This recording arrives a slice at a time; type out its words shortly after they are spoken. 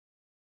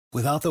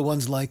Without the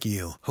ones like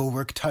you, who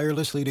work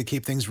tirelessly to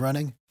keep things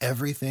running,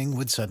 everything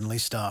would suddenly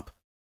stop.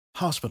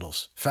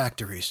 Hospitals,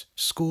 factories,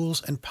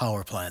 schools, and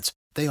power plants,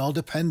 they all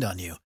depend on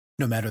you.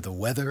 No matter the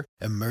weather,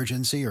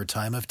 emergency, or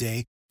time of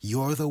day,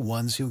 you're the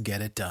ones who get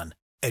it done.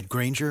 At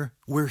Grainger,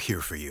 we're here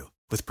for you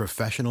with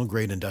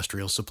professional-grade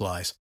industrial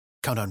supplies.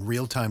 Count on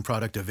real-time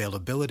product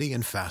availability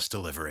and fast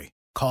delivery.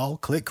 Call,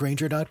 click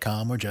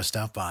Grainger.com, or just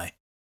stop by.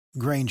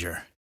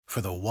 Grainger, for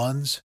the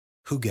ones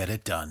who get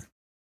it done.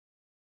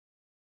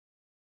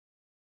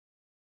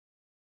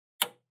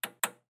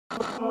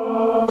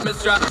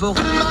 Mistrustful.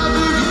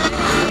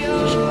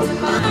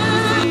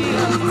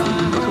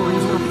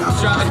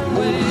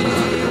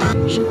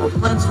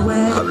 Let's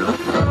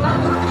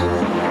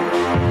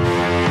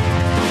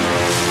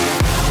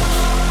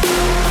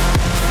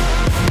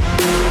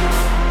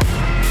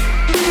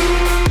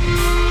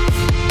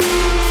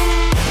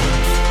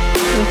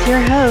With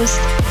your host,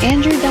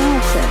 Andrew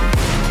Donaldson.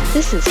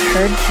 This is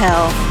Heard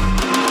Tell.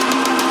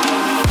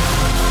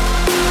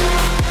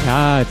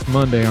 It's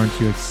Monday. Aren't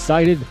you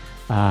excited?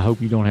 I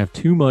hope you don't have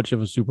too much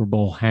of a Super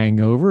Bowl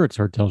hangover. It's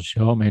Heard Tell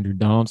Show. I'm Andrew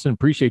Donaldson.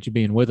 Appreciate you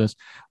being with us.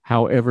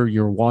 However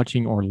you're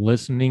watching or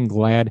listening,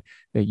 glad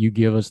that you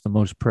give us the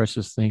most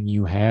precious thing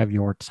you have,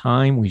 your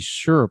time. We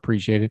sure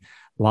appreciate it.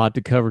 A lot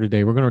to cover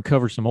today. We're going to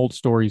cover some old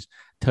stories,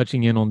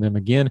 touching in on them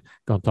again.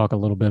 Going to talk a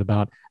little bit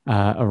about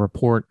a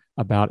report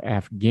about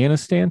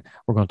Afghanistan.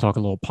 We're going to talk a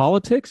little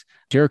politics.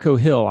 Jericho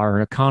Hill,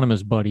 our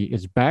economist buddy,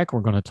 is back.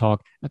 We're going to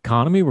talk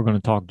economy. We're going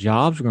to talk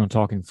jobs. We're going to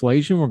talk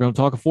inflation. We're going to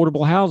talk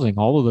affordable housing.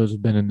 All of those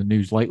have been in the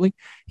news lately.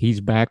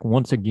 He's back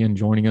once again,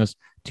 joining us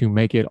to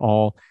make it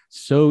all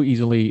so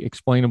easily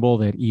explainable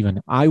that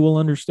even I will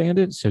understand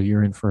it. So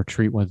you're in for a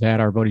treat with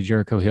that. Our buddy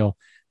Jericho Hill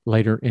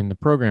later in the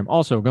program.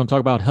 Also, we're going to talk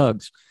about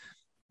hugs.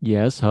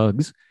 Yes,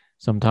 hugs.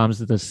 Sometimes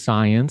the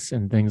science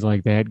and things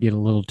like that get a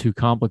little too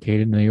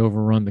complicated and they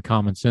overrun the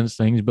common sense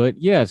things. But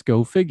yes,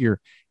 go figure.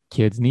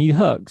 Kids need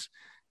hugs.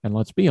 And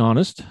let's be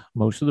honest,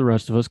 most of the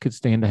rest of us could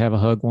stand to have a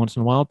hug once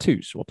in a while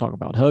too. So we'll talk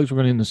about hugs. We're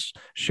going to end this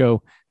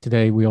show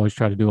today. We always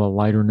try to do a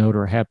lighter note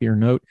or a happier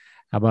note.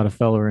 How about a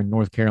fella in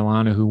North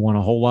Carolina who won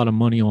a whole lot of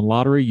money on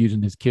lottery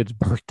using his kids'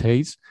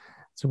 birthdays?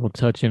 So we'll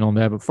touch in on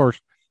that. But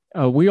first,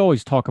 we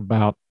always talk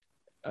about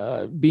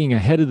being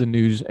ahead of the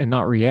news and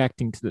not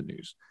reacting to the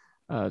news.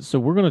 So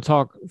we're going to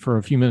talk for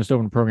a few minutes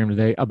over the program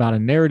today about a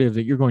narrative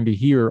that you're going to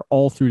hear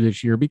all through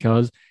this year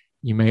because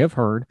you may have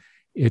heard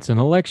it's an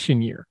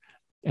election year.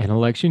 And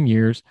election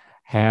years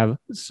have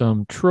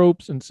some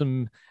tropes and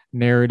some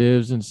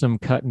narratives and some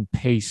cut and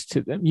paste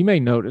to them. You may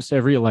notice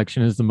every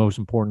election is the most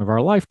important of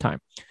our lifetime.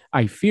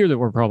 I fear that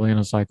we're probably in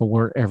a cycle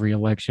where every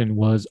election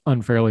was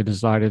unfairly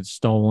decided,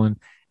 stolen,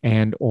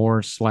 and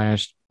or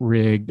slashed,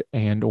 rigged,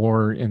 and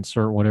or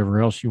insert whatever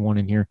else you want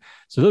in here.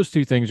 So those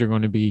two things are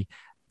going to be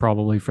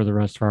probably for the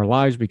rest of our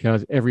lives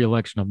because every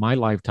election of my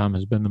lifetime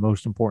has been the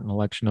most important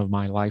election of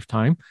my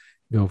lifetime.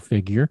 Go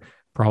figure.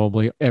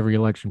 Probably every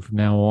election from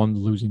now on, the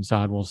losing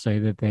side will say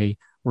that they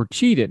were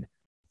cheated.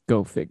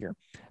 Go figure.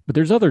 But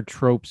there's other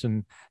tropes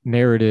and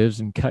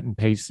narratives and cut and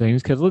paste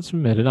things because let's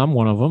admit it, I'm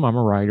one of them. I'm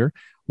a writer.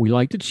 We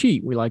like to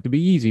cheat. We like to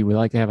be easy. We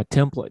like to have a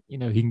template. You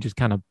know, you can just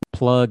kind of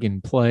plug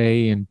and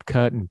play and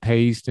cut and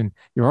paste and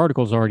your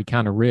article's already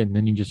kind of written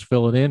and you just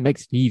fill it in.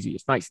 Makes it easy.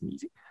 It's nice and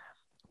easy.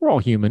 We're all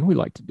human. We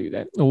like to do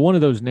that. One of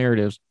those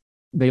narratives,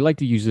 they like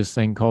to use this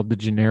thing called the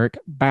generic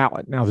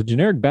ballot. Now, the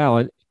generic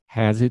ballot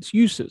has its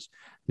uses.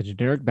 The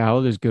generic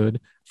ballot is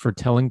good for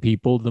telling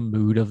people the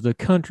mood of the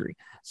country.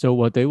 So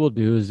what they will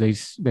do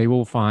is they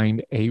will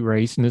find a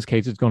race. In this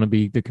case, it's going to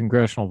be the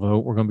congressional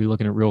vote. We're going to be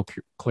looking at Real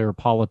Clear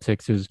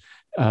Politics'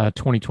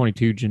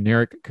 2022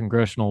 generic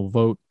congressional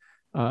vote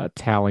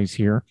tallies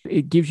here.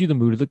 It gives you the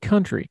mood of the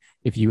country.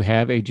 If you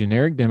have a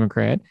generic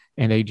Democrat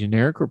and a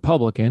generic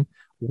Republican,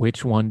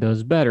 which one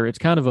does better? It's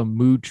kind of a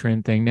mood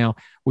trend thing. Now,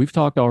 we've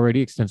talked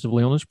already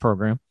extensively on this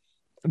program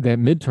that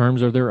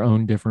midterms are their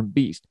own different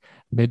beast.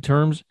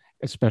 Midterms,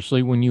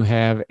 especially when you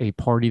have a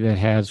party that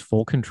has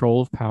full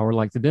control of power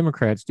like the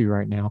Democrats do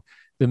right now,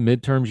 the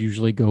midterms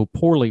usually go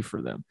poorly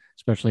for them,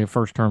 especially a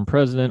first-term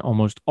president.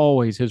 Almost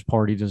always his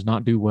party does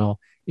not do well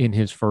in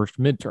his first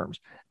midterms.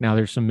 Now,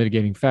 there's some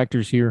mitigating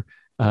factors here.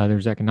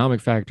 There's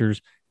economic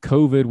factors.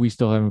 COVID, we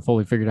still haven't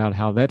fully figured out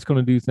how that's going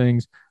to do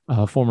things.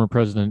 Former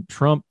President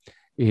Trump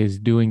is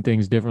doing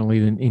things differently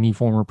than any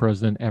former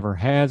president ever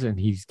has. And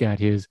he's got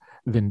his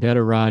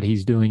vendetta ride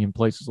he's doing in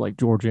places like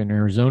Georgia and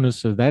Arizona.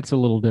 So that's a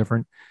little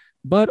different.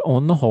 But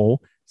on the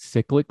whole,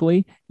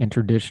 cyclically and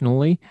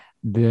traditionally,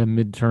 the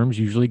midterms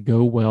usually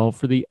go well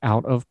for the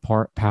out of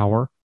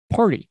power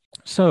party.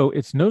 So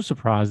it's no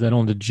surprise that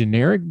on the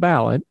generic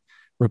ballot,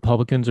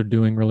 Republicans are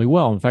doing really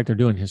well. In fact, they're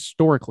doing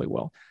historically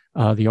well.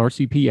 The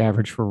RCP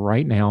average for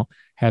right now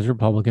has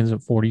Republicans at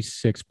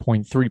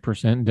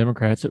 46.3% and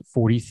Democrats at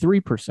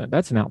 43%.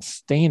 That's an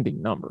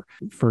outstanding number.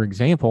 For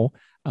example,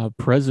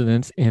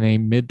 presidents in a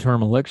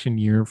midterm election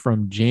year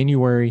from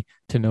January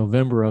to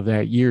November of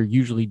that year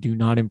usually do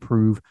not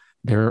improve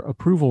their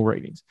approval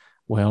ratings.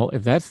 Well,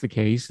 if that's the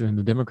case, then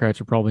the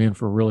Democrats are probably in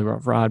for a really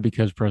rough ride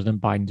because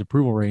President Biden's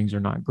approval ratings are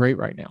not great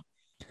right now.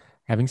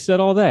 Having said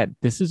all that,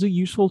 this is a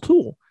useful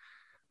tool,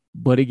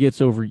 but it gets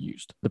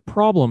overused. The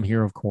problem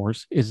here, of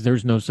course, is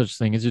there's no such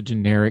thing as a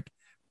generic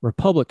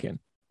Republican.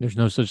 There's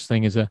no such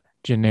thing as a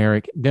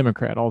generic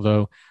Democrat,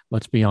 although,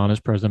 let's be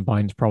honest, President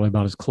Biden's probably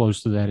about as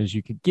close to that as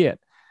you could get.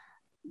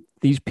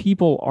 These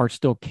people are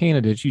still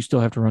candidates. You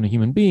still have to run a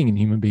human being, and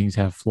human beings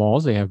have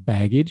flaws. They have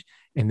baggage,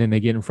 and then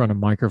they get in front of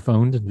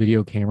microphones and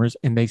video cameras,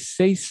 and they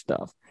say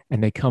stuff,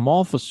 and they come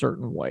off a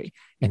certain way,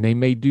 and they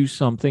may do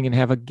something and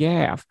have a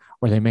gaffe,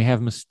 or they may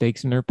have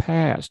mistakes in their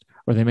past,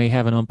 or they may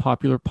have an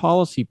unpopular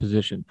policy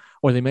position,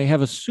 or they may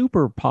have a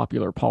super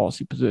popular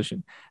policy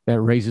position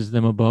that raises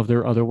them above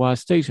their otherwise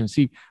station.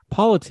 See,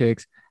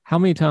 politics, how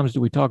many times do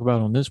we talk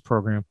about on this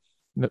program?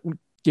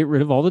 Get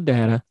rid of all the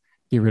data,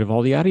 get rid of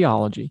all the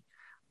ideology.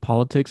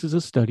 Politics is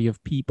a study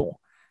of people.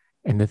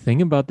 And the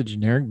thing about the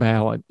generic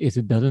ballot is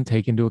it doesn't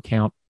take into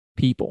account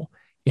people.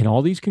 In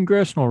all these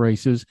congressional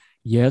races,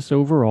 yes,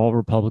 overall,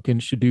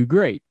 Republicans should do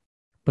great,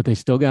 but they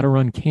still got to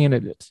run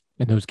candidates,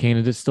 and those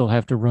candidates still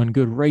have to run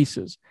good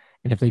races.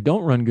 And if they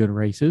don't run good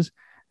races,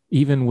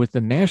 even with the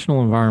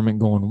national environment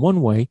going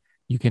one way,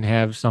 you can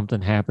have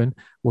something happen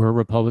where a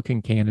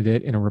Republican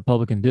candidate in a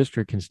Republican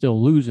district can still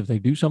lose if they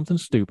do something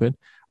stupid,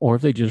 or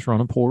if they just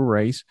run a poor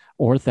race,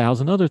 or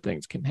 1,000 other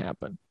things can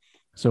happen.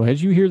 So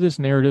as you hear this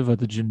narrative of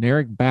the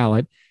generic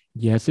ballot,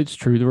 yes, it's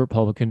true the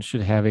Republicans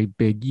should have a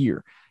big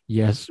year.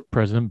 Yes,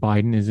 President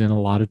Biden is in a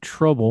lot of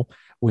trouble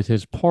with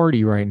his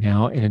party right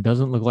now, and it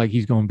doesn't look like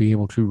he's going to be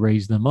able to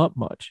raise them up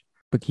much.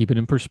 But keep it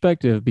in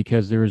perspective,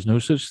 because there is no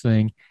such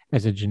thing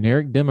as a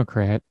generic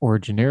Democrat or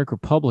a generic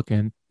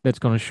Republican that's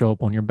going to show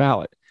up on your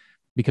ballot,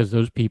 because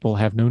those people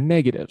have no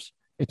negatives.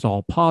 It's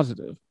all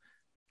positive.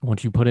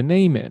 Once you put a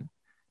name in,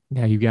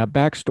 now you got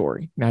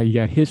backstory. Now you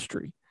got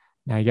history.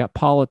 Now you got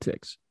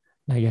politics.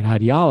 Now you got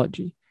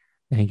ideology,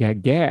 and you got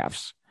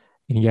gaffes,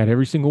 and you got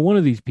every single one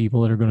of these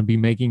people that are going to be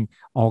making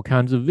all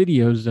kinds of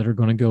videos that are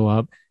going to go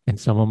up, and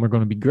some of them are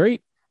going to be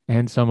great,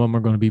 and some of them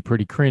are going to be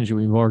pretty cringy.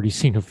 We've already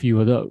seen a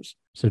few of those.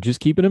 So just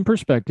keep it in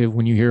perspective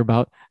when you hear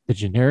about the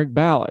generic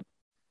ballot,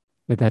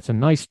 that's a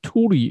nice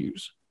tool to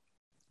use,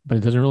 but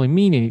it doesn't really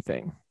mean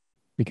anything,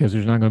 because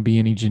there's not going to be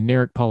any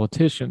generic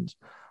politicians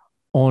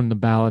on the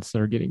ballots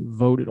that are getting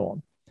voted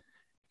on.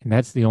 And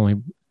that's the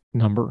only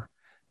number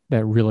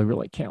that really,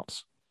 really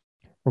counts.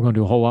 We're going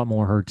to do a whole lot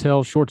more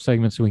Hertel short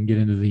segments so we can get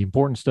into the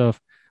important stuff.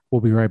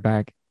 We'll be right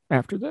back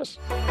after this.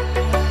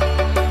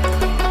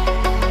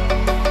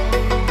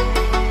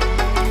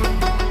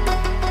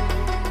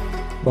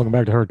 Welcome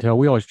back to Hertel.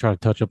 We always try to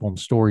touch up on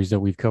stories that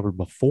we've covered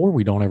before.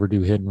 We don't ever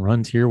do hit and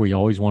runs here. We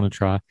always want to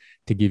try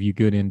to give you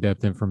good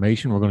in-depth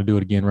information. We're going to do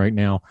it again right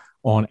now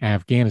on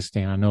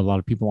Afghanistan. I know a lot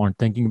of people aren't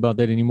thinking about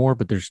that anymore,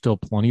 but there's still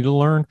plenty to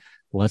learn,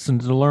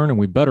 lessons to learn, and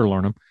we better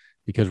learn them,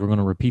 because we're going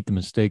to repeat the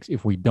mistakes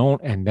if we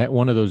don't. And that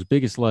one of those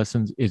biggest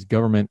lessons is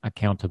government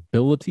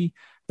accountability.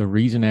 The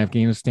reason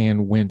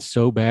Afghanistan went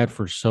so bad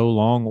for so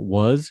long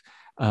was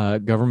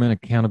government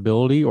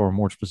accountability, or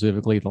more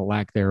specifically, the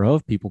lack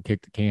thereof. People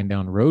kicked the can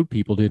down the road.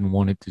 People didn't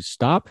want it to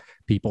stop.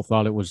 People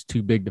thought it was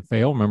too big to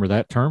fail. Remember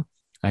that term?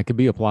 That could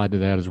be applied to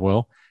that as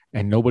well.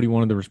 And nobody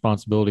wanted the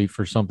responsibility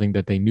for something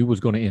that they knew was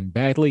going to end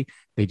badly.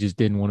 They just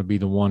didn't want to be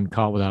the one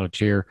caught without a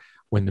chair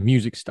when the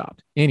music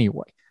stopped.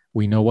 Anyway,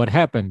 we know what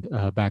happened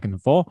back in the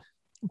fall.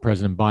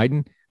 President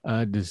Biden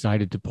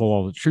decided to pull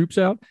all the troops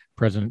out.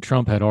 President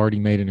Trump had already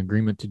made an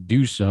agreement to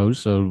do so.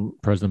 So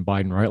President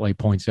Biden rightly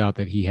points out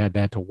that he had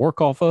that to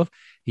work off of.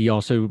 He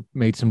also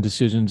made some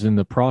decisions in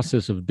the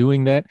process of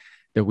doing that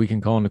we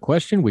can call into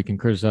question. We can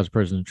criticize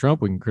President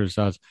Trump. We can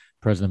criticize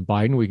President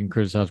Biden. We can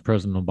criticize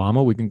President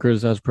Obama. We can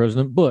criticize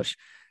President Bush.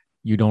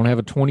 You don't have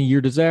a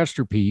 20-year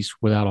disaster piece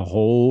without a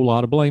whole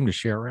lot of blame to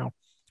share around.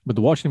 But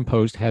the Washington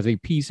Post has a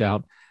piece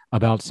out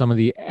about some of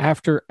the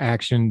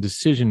after-action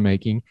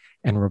decision-making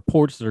and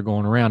reports that are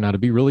going around. Now, to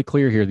be really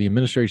clear here, the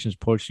administration is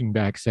pushing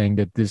back, saying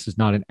that this is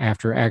not an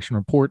after-action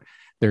report.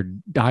 They're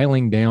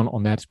dialing down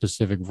on that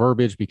specific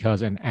verbiage,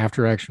 because an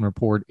after-action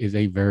report is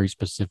a very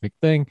specific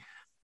thing.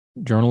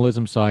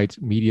 Journalism sites,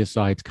 media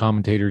sites,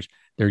 commentators,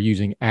 they're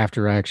using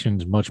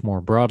after-actions much more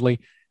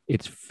broadly.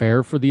 It's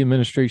fair for the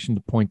administration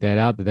to point that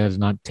out, that is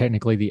not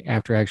technically the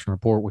after-action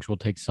report, which will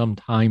take some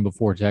time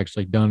before it's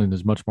actually done and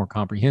is much more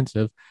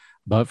comprehensive.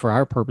 But for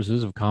our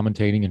purposes of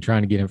commentating and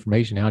trying to get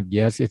information out,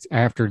 yes, it's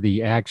after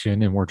the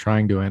action, and we're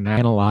trying to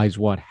analyze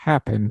what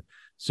happened.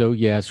 So,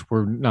 yes,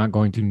 we're not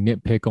going to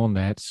nitpick on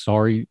that.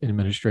 Sorry,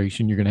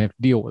 administration, you're going to have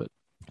to deal with it.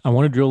 I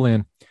want to drill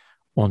in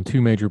on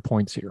two major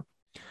points here.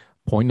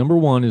 Point number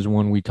one is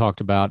one we talked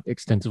about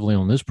extensively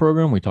on this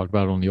program. We talked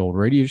about it on the old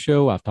radio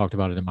show. I've talked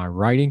about it in my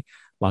writing.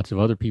 Lots of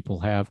other people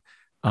have.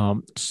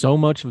 So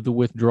much of the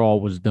withdrawal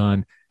was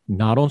done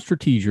not on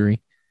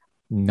strategy,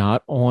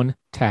 not on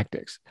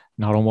tactics,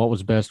 not on what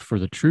was best for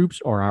the troops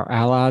or our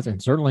allies,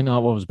 and certainly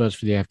not what was best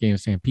for the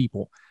Afghanistan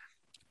people.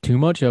 Too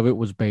much of it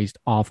was based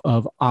off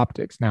of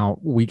optics. Now,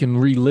 we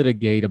can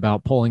relitigate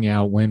about pulling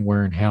out when,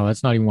 where, and how.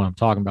 That's not even what I'm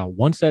talking about.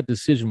 Once that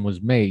decision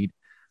was made,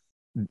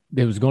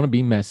 it was going to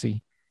be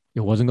messy.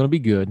 It wasn't going to be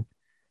good.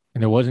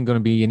 And there wasn't going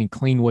to be any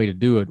clean way to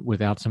do it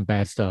without some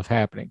bad stuff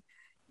happening.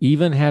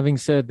 Even having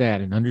said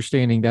that and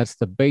understanding that's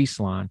the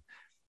baseline,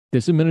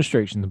 this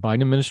administration, the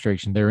Biden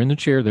administration, they're in the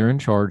chair, they're in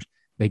charge.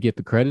 They get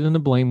the credit and the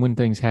blame when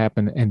things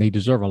happen, and they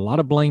deserve a lot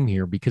of blame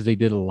here because they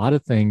did a lot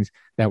of things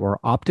that were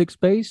optics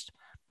based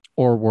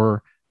or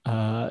were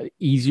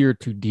easier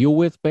to deal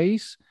with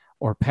based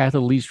or path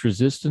of least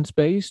resistance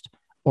based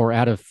or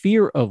out of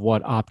fear of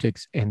what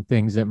optics and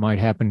things that might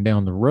happen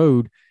down the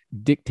road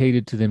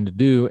dictated to them to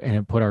do, and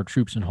it put our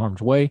troops in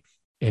harm's way.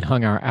 It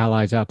hung our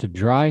allies out to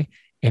dry,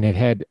 and it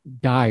had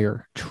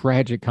dire,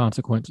 tragic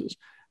consequences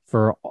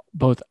for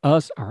both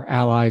us, our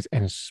allies,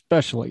 and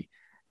especially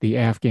the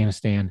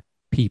Afghanistan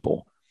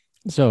people.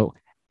 So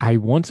I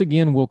once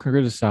again will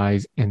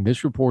criticize, and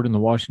this report in the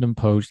Washington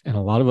Post and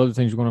a lot of other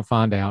things we're going to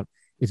find out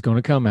is going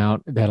to come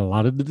out, that a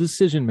lot of the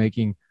decision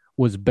making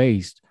was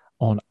based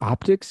on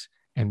optics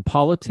and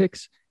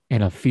politics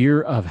and a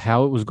fear of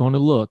how it was going to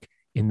look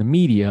in the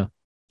media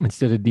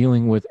instead of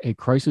dealing with a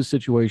crisis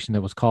situation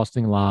that was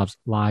costing lives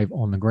live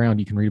on the ground.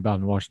 You can read about it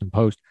in the Washington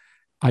Post.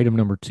 Item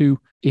number 2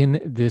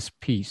 in this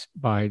piece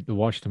by the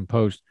Washington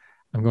Post.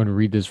 I'm going to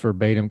read this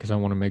verbatim because I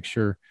want to make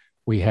sure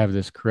we have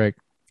this correct.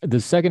 The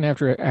second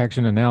after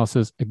action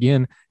analysis,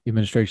 again, the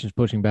administration is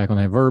pushing back on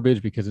that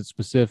verbiage because it's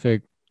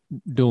specific,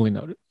 duly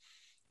noted.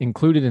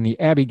 Included in the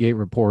Abbey Gate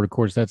report, of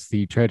course, that's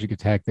the tragic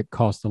attack that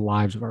cost the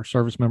lives of our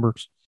service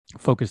members,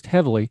 focused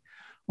heavily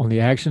on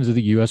the actions of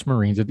the U.S.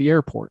 Marines at the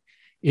airport.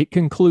 It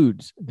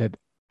concludes that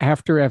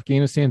after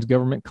Afghanistan's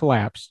government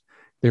collapsed,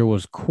 there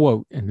was,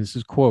 quote, and this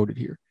is quoted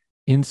here,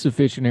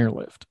 insufficient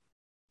airlift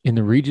in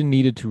the region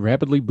needed to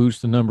rapidly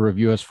boost the number of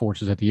U.S.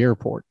 forces at the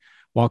airport.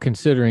 While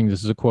considering,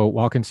 this is a quote,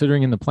 while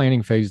considering in the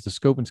planning phase, the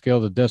scope and scale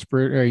of the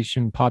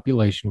desperation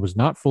population was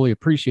not fully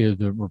appreciated,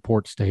 the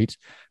report states,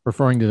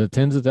 referring to the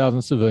tens of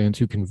thousands of civilians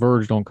who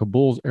converged on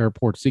Kabul's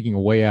airport seeking a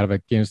way out of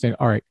Afghanistan.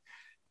 All right.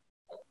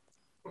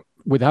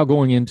 Without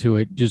going into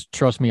it, just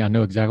trust me, I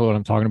know exactly what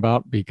I'm talking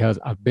about because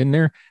I've been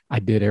there. I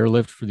did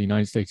airlift for the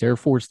United States Air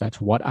Force. That's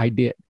what I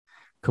did.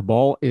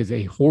 Kabul is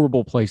a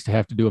horrible place to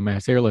have to do a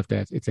mass airlift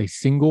at. It's a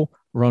single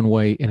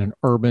runway in an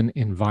urban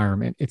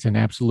environment. It's an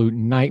absolute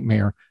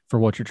nightmare for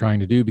what you're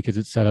trying to do because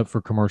it's set up for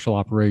commercial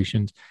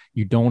operations.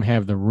 You don't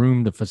have the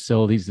room, the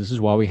facilities. This is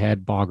why we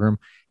had Bagram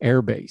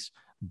Air Base.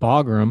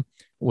 Bagram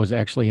was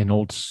actually an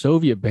old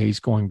Soviet base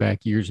going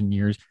back years and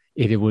years.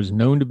 It was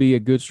known to be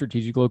a good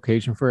strategic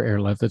location for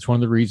airlift. That's one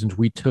of the reasons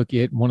we took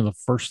it. One of the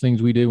first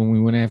things we did when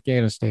we went to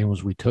Afghanistan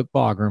was we took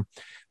Bagram.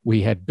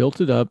 We had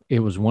built it up. It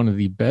was one of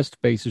the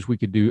best bases we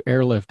could do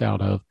airlift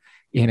out of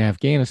in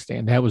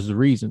Afghanistan. That was the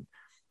reason.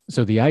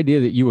 So the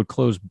idea that you would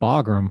close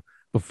Bagram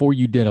before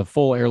you did a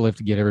full airlift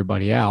to get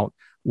everybody out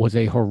was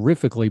a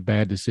horrifically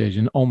bad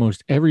decision.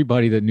 Almost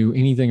everybody that knew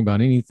anything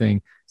about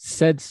anything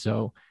said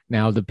so.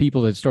 Now, the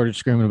people that started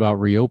screaming about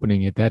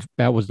reopening it,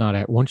 that was not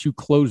at. Once you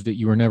closed it,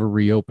 you were never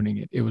reopening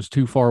it. It was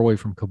too far away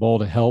from Kabul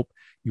to help.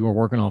 You were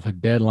working off a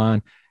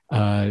deadline.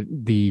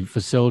 The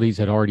facilities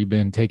had already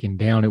been taken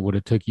down. It would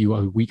have took you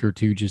a week or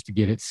two just to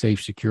get it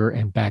safe, secure,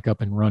 and back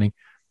up and running.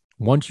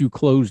 Once you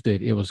closed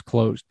it, it was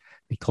closed.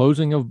 The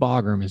closing of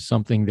Bagram is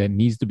something that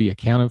needs to be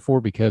accounted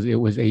for because it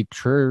was a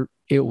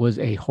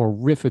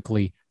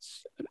horrifically,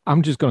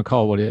 I'm just going to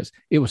call it what it is.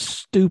 It was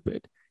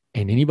stupid.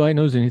 And anybody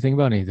knows anything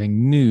about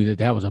anything knew that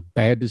that was a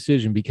bad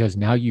decision because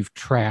now you've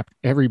trapped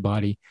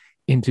everybody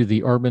into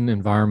the urban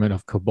environment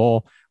of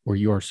Kabul where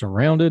you are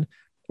surrounded,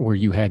 where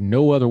you had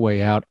no other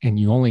way out, and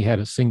you only had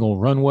a single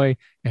runway,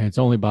 and it's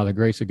only by the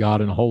grace of God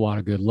and a whole lot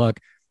of good luck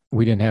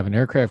we didn't have an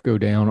aircraft go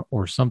down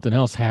or something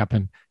else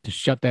happen to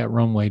shut that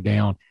runway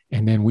down,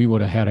 and then we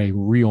would have had a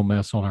real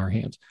mess on our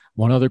hands.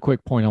 One other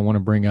quick point I want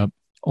to bring up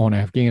on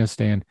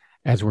Afghanistan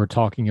as we're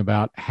talking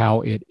about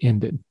how it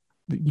ended.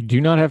 You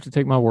do not have to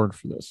take my word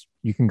for this.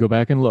 You can go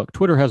back and look.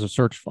 Twitter has a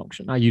search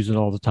function. I use it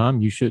all the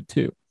time. You should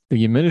too.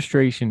 The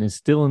administration is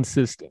still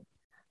insisting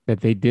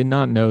that they did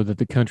not know that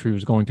the country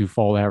was going to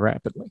fall that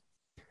rapidly.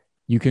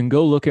 You can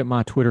go look at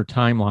my Twitter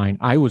timeline.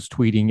 I was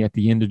tweeting at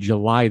the end of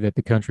July that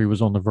the country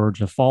was on the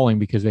verge of falling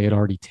because they had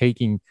already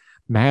taken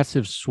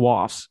massive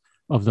swaths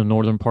of the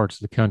northern parts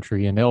of the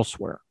country and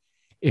elsewhere.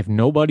 If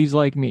nobody's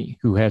like me,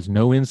 who has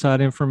no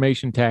inside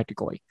information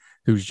tactically,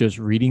 who's just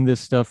reading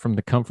this stuff from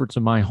the comforts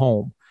of my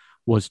home,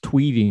 was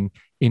tweeting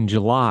in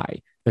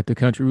July that the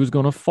country was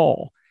going to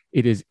fall,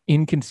 it is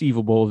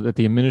inconceivable that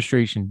the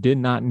administration did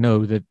not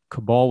know that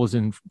Kabul was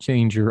in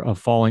danger of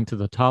falling to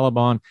the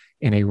Taliban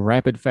in a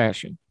rapid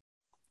fashion.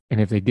 And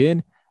if they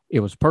did,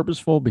 it was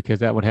purposeful because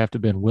that would have to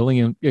have been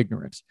willing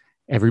ignorance.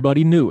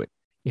 Everybody knew it.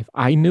 If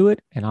I knew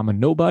it, and I'm a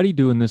nobody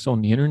doing this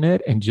on the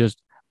internet and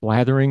just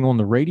blathering on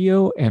the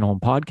radio and on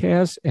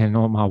podcasts and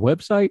on my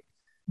website,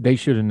 they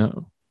should have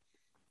known.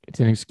 It's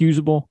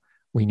inexcusable.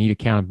 We need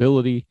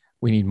accountability.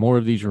 We need more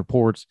of these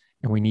reports,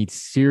 and we need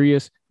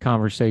serious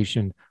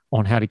conversation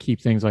on how to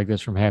keep things like this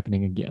from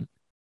happening again.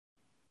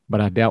 But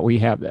I doubt we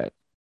have that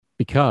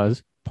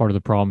because part of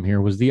the problem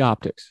here was the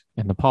optics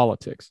and the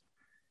politics.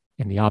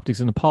 And the optics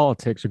and the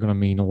politics are going to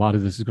mean a lot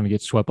of this is going to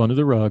get swept under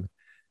the rug.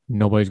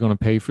 Nobody's going to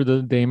pay for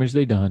the damage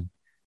they've done.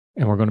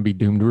 And we're going to be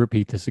doomed to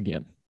repeat this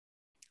again.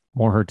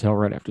 More Hurt Tell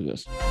right after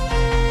this.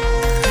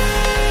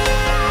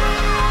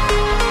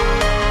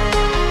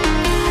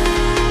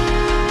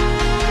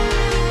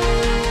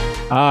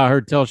 I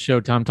heard tell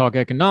Showtime Talk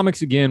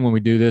Economics again. When we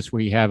do this,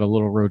 we have a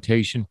little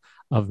rotation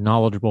of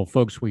knowledgeable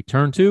folks we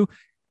turn to.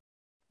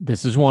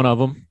 This is one of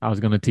them. I was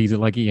going to tease it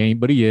like he ain't,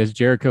 but he is.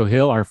 Jericho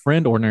Hill, our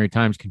friend, Ordinary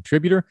Times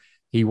contributor.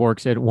 He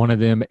works at one of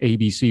them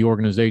ABC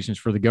organizations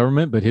for the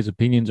government, but his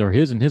opinions are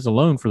his and his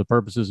alone for the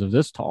purposes of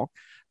this talk.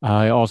 He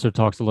also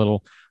talks a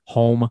little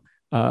home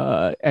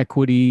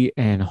equity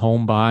and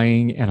home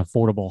buying and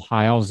affordable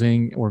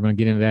housing. We're going to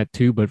get into that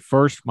too. But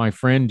first, my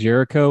friend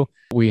Jericho,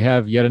 we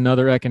have yet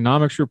another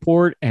economics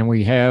report, and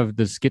we have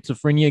the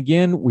schizophrenia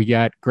again. We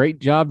got great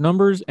job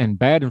numbers and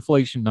bad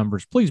inflation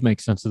numbers. Please make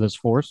sense of this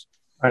for us.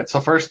 All right.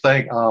 So first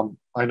thing,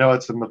 I know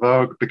it's in the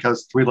vogue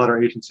because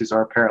three-letter agencies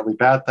are apparently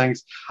bad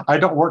things. I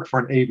don't work for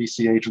an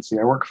ABC agency.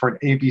 I work for an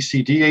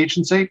ABCD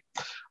agency.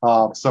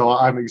 So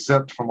I'm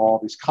exempt from all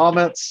these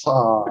comments.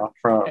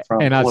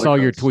 And I saw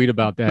your tweet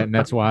about that, and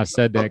that's why I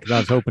said that, because I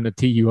was hoping to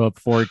tee you up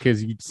for it,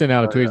 because you sent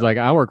out a tweet like,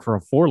 I work for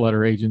a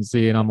four-letter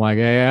agency, and I'm like,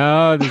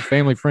 hey, this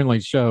family-friendly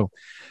show.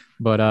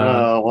 But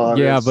so we're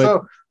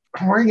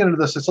going to get into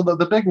this. So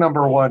the big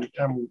number one,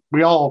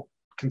 we all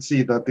can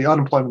see that the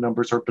unemployment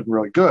numbers have been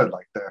really good.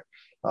 Like the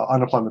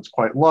unemployment's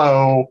quite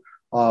low.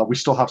 We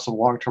still have some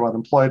long-term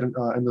unemployed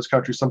in this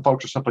country. Some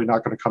folks are simply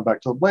not going to come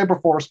back to the labor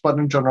force, but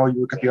in general,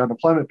 you look at the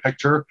unemployment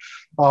picture,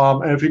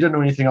 and if you didn't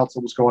know anything else that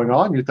was going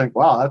on, you'd think,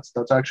 wow,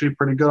 that's actually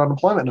pretty good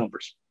unemployment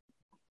numbers.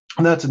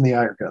 And that's in the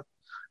aggregate.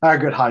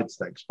 Aggregate hides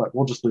things, but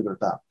we'll just leave it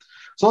at that.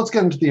 So let's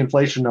get into the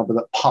inflation number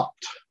that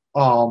popped.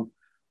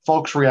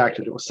 Folks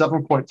reacted. It was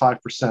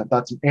 7.5%.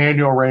 That's an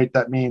annual rate.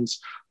 That means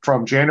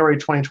from January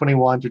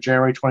 2021 to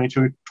January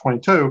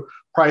 2022,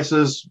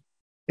 prices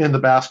in the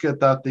basket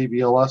that the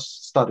BLS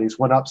studies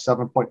went up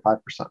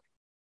 7.5%.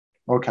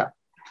 Okay.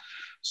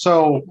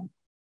 So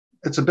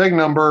it's a big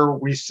number.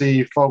 We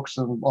see folks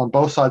on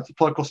both sides of the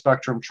political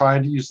spectrum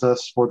trying to use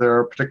this for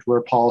their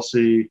particular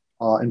policy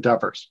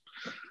endeavors.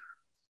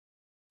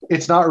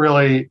 It's not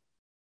really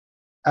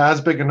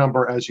as big a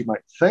number as you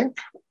might think,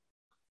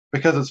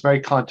 because it's very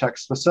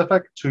context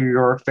specific to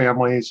your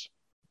family's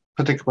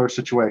particular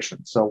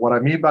situation. So what I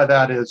mean by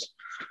that is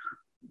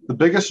the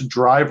biggest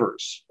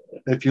drivers,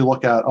 if you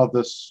look at of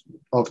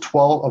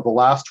the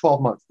last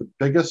 12 months, the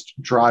biggest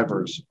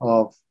drivers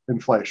of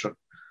inflation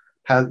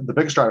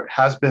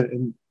has been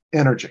in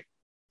energy.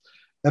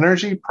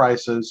 Energy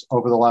prices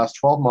over the last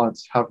 12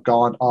 months have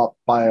gone up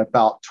by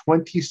about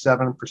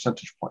 27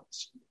 percentage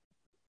points.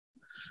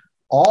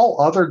 All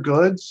other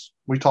goods,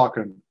 we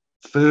talking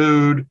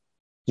food,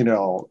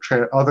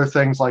 other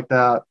things like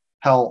that,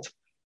 health,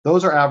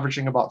 those are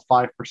averaging about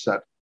 5%.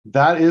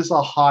 That is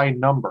a high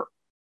number,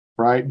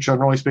 right?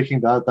 Generally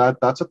speaking,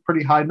 that's a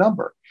pretty high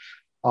number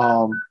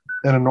in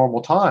a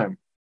normal time.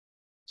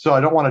 So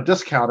I don't want to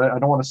discount it. I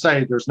don't want to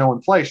say there's no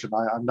inflation.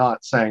 I'm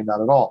not saying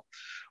that at all.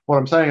 What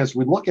I'm saying is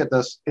we look at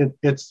this,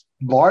 it's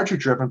largely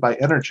driven by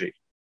energy.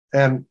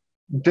 And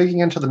digging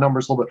into the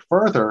numbers a little bit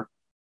further,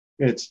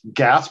 it's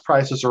gas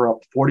prices are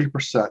up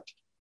 40%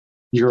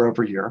 year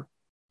over year.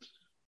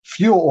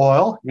 Fuel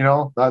oil,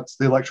 that's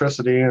the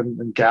electricity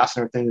and gas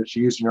and everything that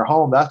you use in your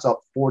home, that's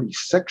up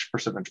 46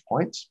 percentage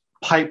points.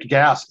 Piped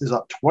gas is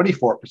up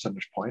 24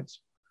 percentage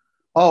points.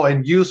 Oh,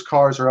 and used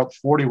cars are up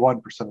 41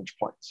 percentage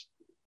points.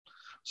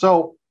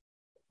 So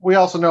we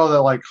also know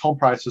that like home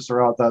prices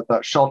are up,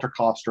 that shelter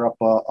costs are up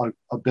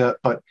a bit,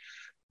 but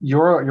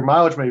your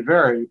mileage may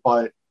vary.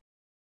 But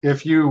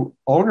if you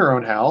own your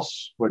own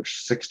house,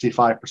 which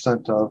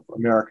 65% of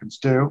Americans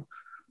do,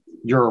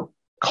 your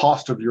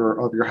cost of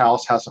your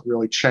house hasn't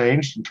really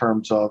changed in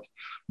terms of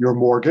your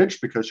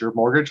mortgage, because your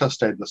mortgage has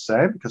stayed the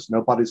same because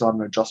nobody's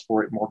on an adjustable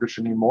rate mortgage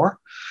anymore.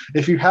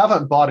 If you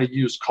haven't bought a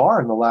used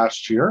car in the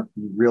last year,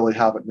 you really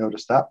haven't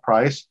noticed that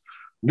price.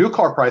 New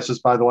car prices,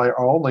 by the way,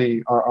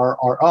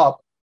 are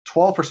up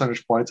 12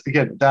 percentage points.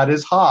 Again, that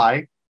is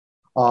high,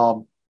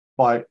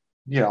 but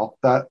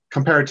that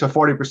compared to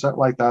 40%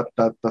 like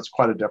that's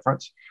quite a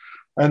difference.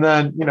 And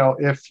then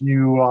if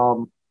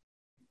you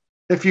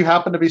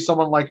happen to be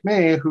someone like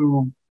me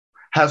who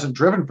hasn't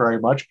driven very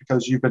much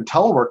because you've been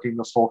teleworking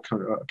this whole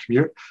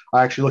commute,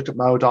 I actually looked at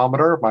my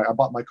odometer. I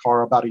bought my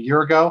car about a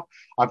year ago.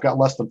 I've got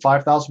less than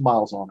 5,000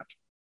 miles on it.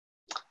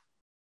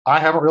 I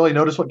haven't really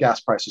noticed what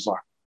gas prices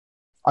are.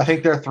 I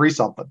think they're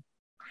 3-something.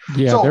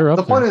 Yeah, so they're up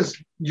the point there. is,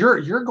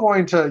 you're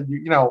going to,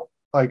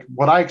 like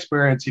what I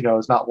experience,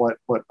 is not what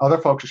other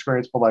folks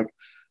experience, but like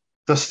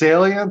the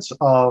salience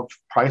of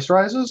price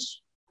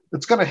rises,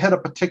 it's going to hit a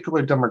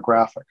particular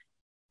demographic.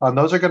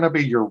 Those are going to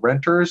be your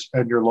renters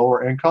and your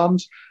lower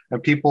incomes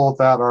and people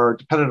that are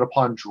dependent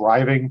upon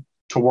driving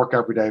to work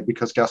every day,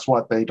 because guess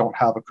what? They don't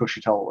have a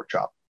cushy telework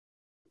job.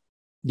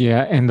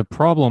 Yeah. And the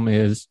problem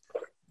is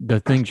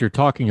the things you're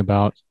talking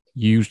about,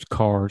 used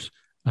cars,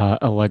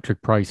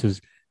 electric prices,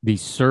 the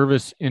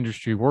service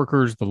industry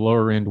workers, the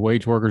lower end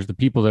wage workers, the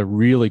people that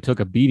really took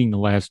a beating the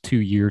last 2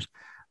 years.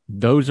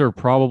 Those are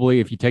probably,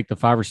 if you take the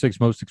 5 or 6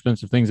 most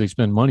expensive things they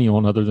spend money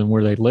on other than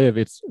where they live,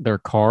 it's their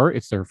car,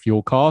 it's their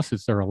fuel costs,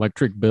 it's their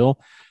electric bill.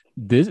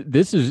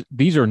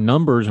 These are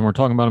numbers, and we're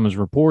talking about them as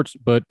reports,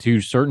 but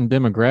to certain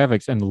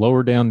demographics, and the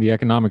lower down the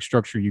economic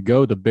structure you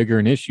go, the bigger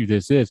an issue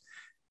this is.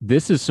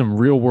 this is some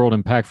real world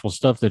impactful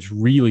stuff that's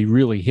really,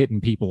 really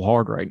hitting people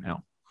hard right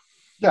now.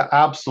 Yeah,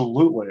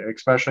 absolutely,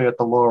 especially at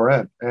the lower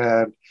end.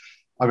 And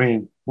I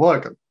mean,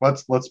 look,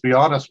 let's be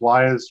honest.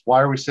 Why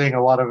are we seeing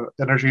a lot of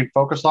energy and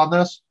focus on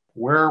this?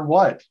 We're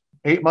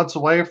 8 months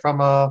away from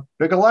a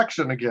big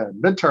election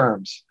again,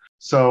 midterms.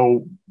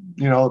 So,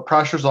 the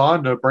pressure's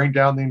on to bring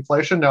down the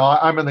inflation. Now,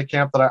 I'm in the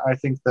camp that I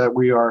think that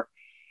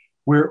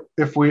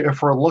if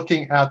we're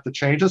looking at the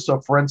changes. So,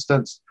 for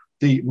instance,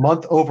 the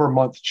month over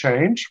month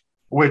change,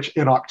 which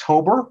in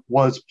October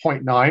was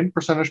 0.9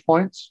 percentage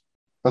points.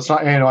 That's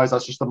not annualized.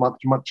 That's just the month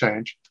to month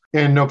change.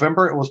 In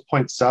November, it was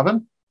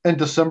 0.7. In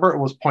December, it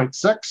was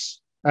 0.6.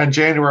 And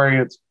January,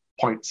 it's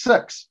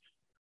 0.6.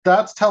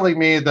 That's telling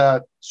me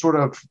that sort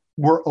of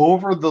we're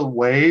over the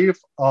wave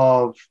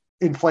of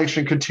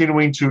inflation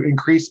continuing to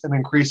increase and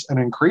increase and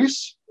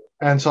increase.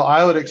 And so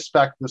I would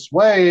expect this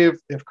wave,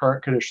 if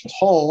current conditions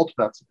hold,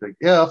 that's a big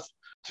if,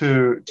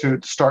 to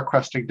start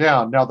cresting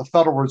down. Now, the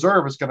Federal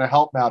Reserve is going to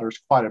help matters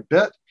quite a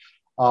bit.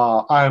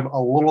 I'm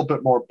a little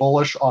bit more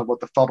bullish on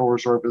what the Federal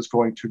Reserve is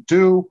going to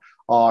do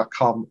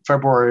come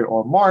February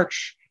or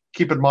March.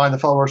 Keep in mind, the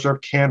Federal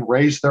Reserve can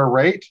raise their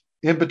rate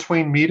in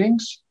between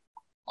meetings.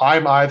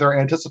 I'm either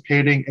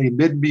anticipating a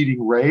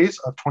mid-meeting raise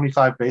of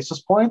 25 basis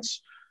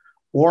points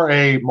or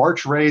a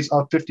March raise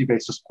of 50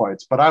 basis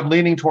points. But I'm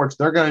leaning towards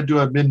they're going to do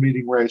a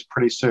mid-meeting raise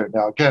pretty soon.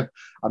 Now, again,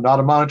 I'm not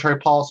a monetary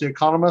policy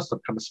economist.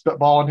 I'm kind of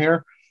spitballing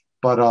here.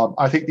 But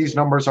I think these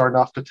numbers are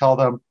enough to tell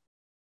them,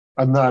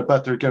 and then I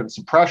bet they're getting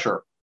some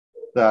pressure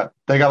that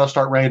they got to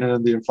start reining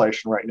in the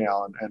inflation right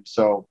now. And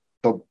so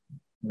the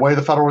way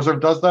the Federal Reserve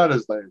does that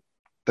is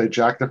they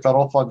jack their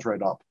federal funds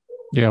rate up.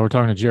 Yeah, we're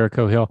talking to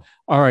Jericho Hill.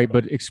 All right,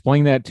 but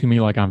explain that to me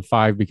like I'm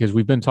 5, because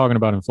we've been talking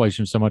about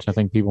inflation so much. I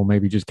think people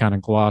maybe just kind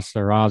of gloss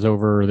their eyes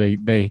over.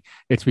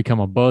 It's become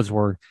a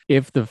buzzword.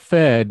 If the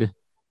Fed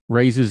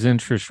raises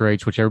interest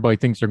rates, which everybody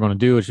thinks they're going to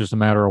do, it's just a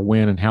matter of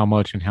when and how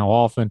much and how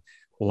often.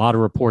 A lot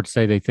of reports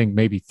say they think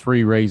maybe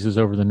 3 raises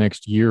over the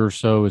next year or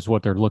so is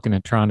what they're looking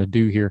at trying to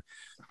do here.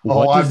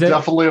 I'm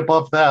definitely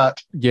above that.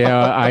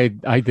 Yeah,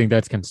 I think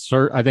that's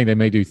concern. I think they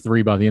may do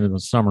 3 by the end of the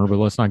summer, but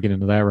let's not get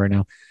into that right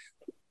now.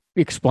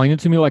 Explain it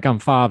to me like I'm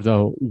 5,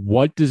 though.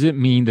 What does it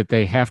mean that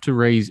they have to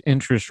raise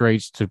interest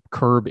rates to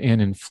curb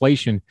in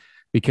inflation?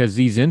 Because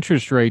these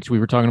interest rates, we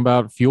were talking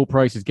about fuel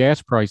prices,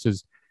 gas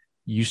prices,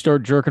 you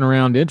start jerking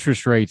around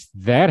interest rates,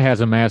 that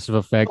has a massive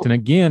effect. And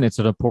again, it's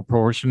a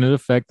proportionate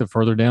effect the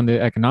further down the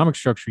economic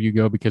structure you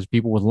go, because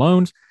people with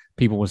loans,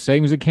 people with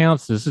savings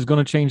accounts, this is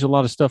going to change a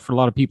lot of stuff for a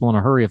lot of people in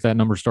a hurry if that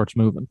number starts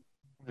moving.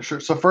 Sure.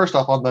 So first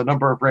off, on the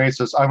number of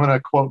raises, I'm going to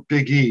quote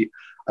Big E,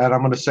 and I'm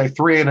going to say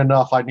 3 ain't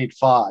enough. I need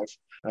 5.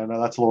 And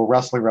that's a little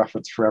wrestling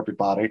reference for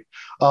everybody.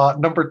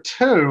 Number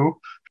 2,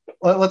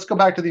 let's go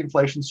back to the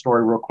inflation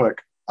story real quick.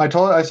 I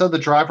said the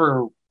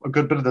driver, a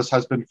good bit of this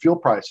has been fuel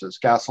prices,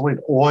 gasoline,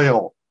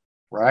 oil,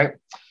 right?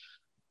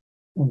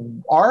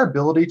 Our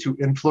ability to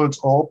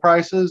influence oil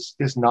prices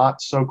is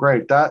not so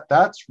great.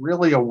 That's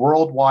really a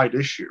worldwide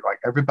issue. Like,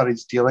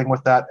 everybody's dealing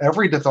with that.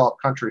 Every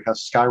developed country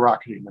has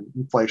skyrocketing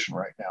inflation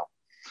right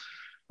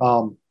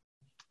now.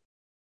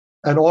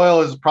 And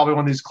oil is probably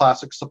one of these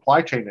classic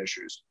supply chain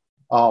issues.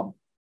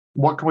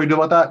 What can we do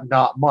about that?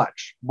 Not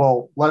much.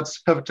 Well, let's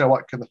pivot to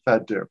what can the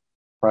Fed do,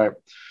 right?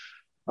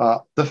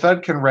 The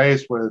Fed can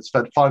raise with its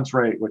Fed funds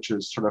rate, which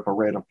is sort of a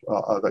rate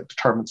that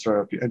determines sort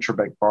of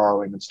interbank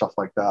borrowing and stuff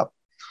like that.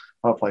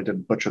 Hopefully I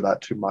didn't butcher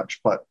that too much,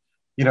 but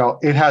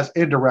it has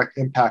indirect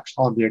impacts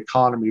on the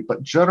economy.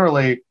 But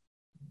generally,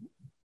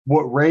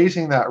 what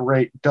raising that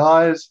rate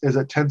does is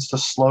it tends to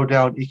slow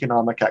down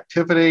economic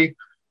activity.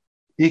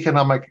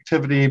 Economic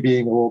activity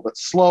being a little bit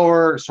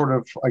slower, sort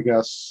of, I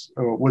guess,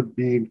 would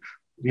mean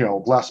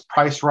less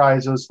price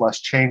rises, less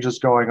changes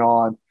going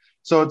on.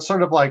 So it's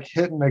sort of like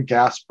hitting a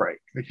gas brake,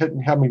 hitting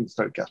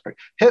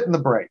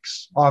the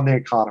brakes on the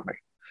economy.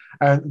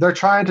 And they're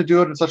trying to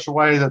do it in such a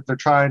way that they're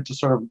trying to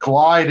sort of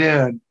glide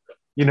in,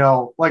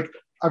 like,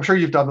 I'm sure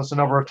you've done this a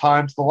number of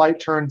times. The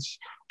light turns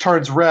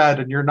red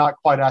and you're not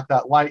quite at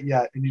that light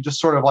yet. And you just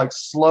sort of like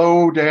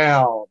slow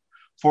down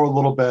for a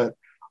little bit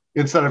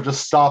instead of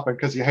just stopping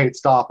because you hate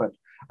stopping,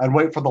 and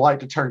wait for the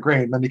light to turn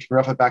green. Then you can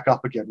rev it back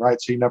up again, right?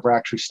 So you never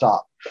actually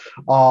stop.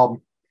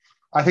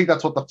 I think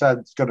that's what the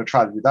Fed's going to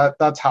try to do.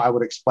 That's how I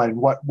would explain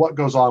what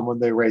goes on when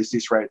they raise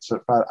these rates at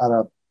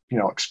a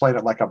explain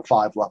it like I'm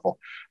 5 level.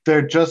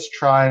 They're just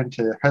trying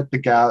to hit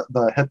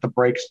the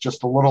brakes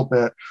just a little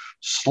bit,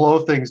 slow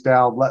things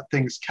down, let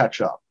things catch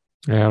up.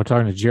 Yeah, we're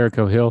talking to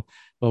Jericho Hill,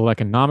 a little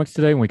economics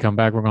today. When we come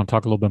back, we're going to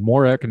talk a little bit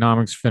more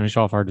economics, finish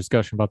off our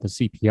discussion about the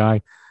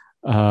CPI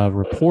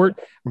report.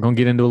 We're going to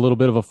get into a little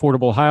bit of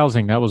affordable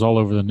housing. That was all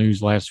over the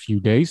news last few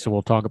days, so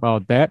we'll talk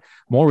about that.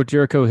 More with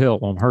Jericho Hill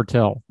on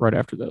Hertel right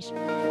after this.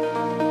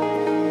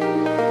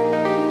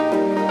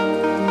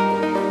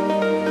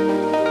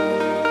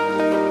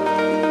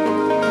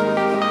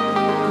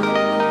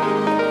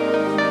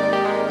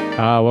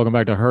 Welcome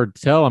back to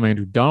Hertel. I'm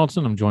Andrew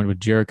Donaldson. I'm joined with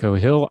Jericho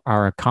Hill,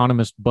 our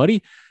economist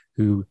buddy.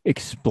 who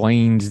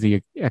explains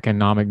the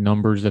economic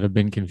numbers that have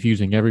been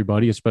confusing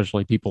everybody,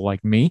 especially people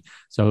like me.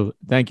 So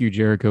thank you,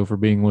 Jericho, for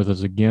being with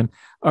us again.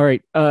 All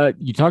right.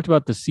 You talked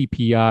about the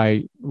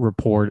CPI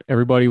report.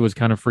 Everybody was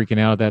kind of freaking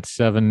out at that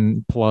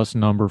 7+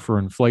 number for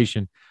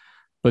inflation.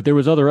 But there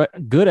was other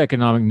good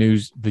economic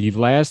news. The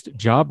last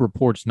job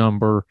reports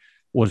number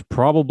was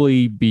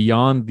probably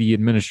beyond the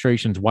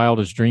administration's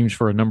wildest dreams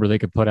for a number they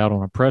could put out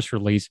on a press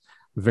release.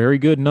 Very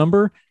good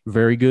number,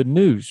 very good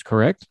news,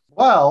 correct?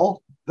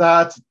 Well,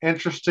 that's an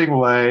interesting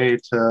way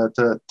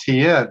to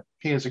tee in.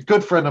 He is a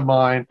good friend of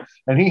mine,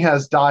 and he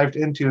has dived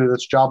into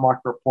this job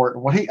market report.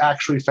 And what he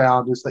actually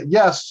found is that,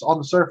 yes, on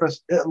the surface,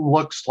 it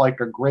looks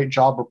like a great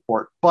job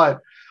report.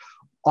 But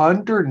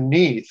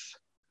underneath,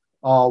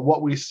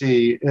 what we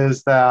see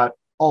is that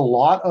a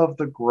lot of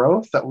the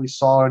growth that we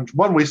saw, and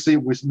when we see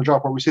in the job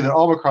report, we see that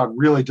Omicron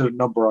really did a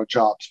number of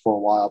jobs for a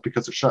while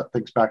because it shut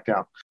things back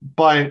down.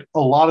 But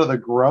a lot of the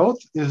growth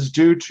is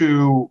due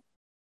to,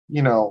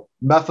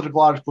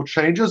 methodological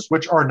changes,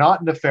 which are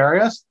not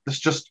nefarious. It's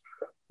just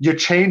you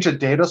change a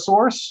data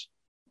source,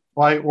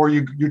 right? Or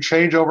you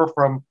change over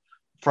from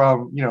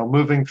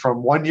moving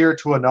from one year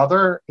to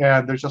another,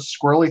 and there's just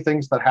squirrely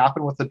things that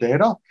happen with the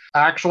data.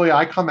 Actually,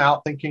 I come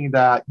out thinking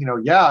that,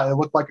 it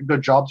looked like a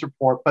good jobs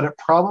report, but it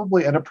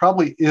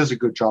probably is a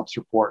good jobs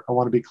report. I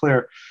want to be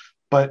clear,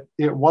 but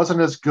it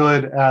wasn't as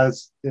good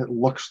as it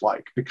looks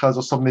like because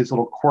of some of these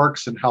little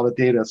quirks and how the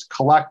data is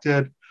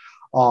collected,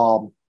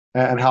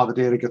 and how the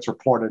data gets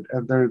reported.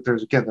 And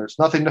there's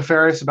nothing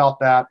nefarious about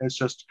that. It's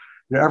just,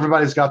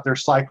 everybody's got their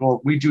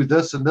cycle. We do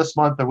this in this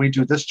month, and we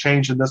do this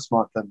change in this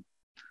month, and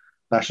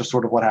that's just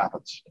sort of what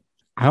happens.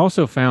 I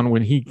also found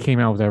when he came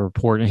out with that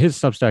report, and his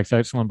Substack's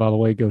excellent, by the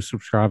way, go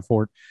subscribe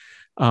for it.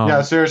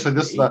 Yeah, seriously,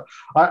 this is a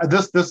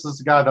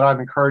guy that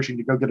I'm encouraging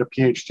to go get a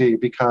PhD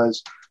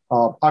because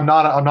I'm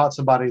not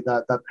somebody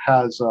that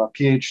has a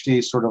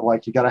PhD sort of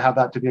like you got to have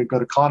that to be a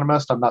good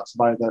economist. I'm not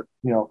somebody that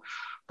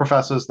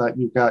professes that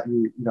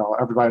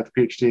everybody with a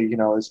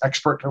PhD is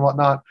expert and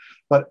whatnot.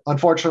 But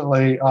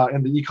unfortunately,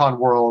 in the econ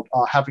world,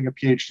 having a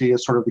PhD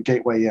is sort of the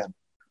gateway in.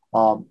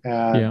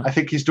 I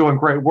think he's doing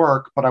great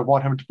work, but I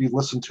want him to be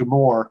listened to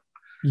more.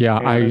 Yeah,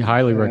 I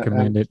highly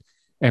recommend it.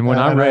 And when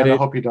I read it, I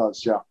hope he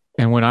does. Yeah.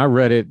 And when I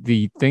read it,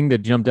 the thing that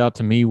jumped out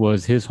to me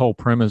was his whole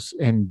premise.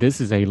 And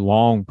this is a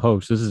long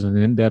post. This is an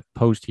in-depth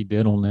post he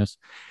did on this.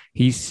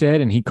 He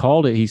said, and he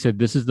called it, he said,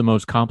 this is the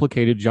most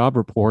complicated job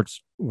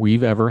reports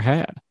we've ever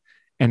had.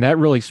 And that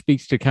really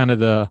speaks to kind of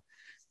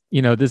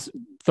this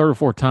third or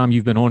fourth time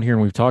you've been on here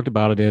and we've talked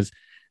about it is,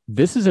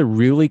 this is a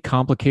really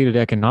complicated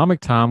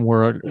economic time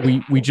where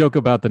we joke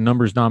about the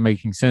numbers not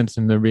making sense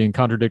and there being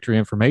contradictory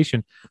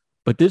information,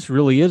 but this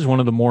really is one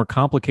of the more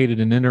complicated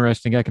and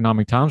interesting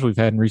economic times we've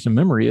had in recent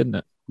memory, isn't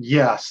it?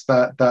 Yes,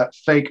 that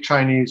fake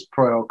Chinese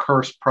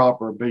curse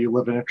proverb, but you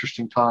live in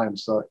interesting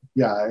times. So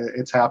yeah,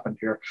 it's happened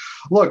here.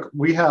 Look,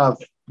 we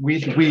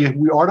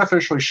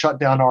artificially shut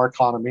down our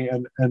economy,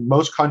 and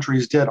most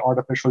countries did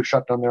artificially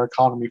shut down their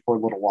economy for a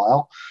little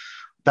while.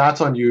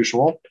 That's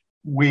unusual.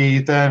 We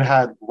then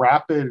had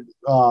rapid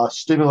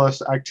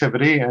stimulus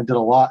activity and did a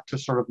lot to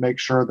sort of make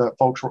sure that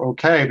folks were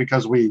okay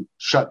because we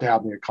shut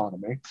down the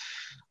economy.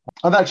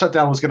 And that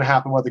shutdown was going to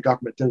happen whether the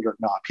government did it or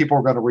not. People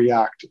were going to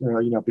react,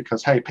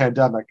 because, hey,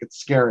 pandemic, it's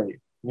scary,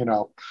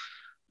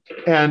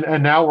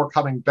 And now we're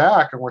coming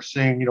back and we're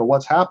seeing,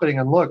 what's happening.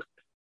 And look,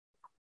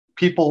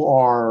 people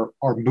are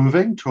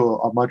moving to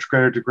a much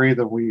greater degree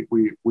than we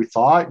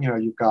thought.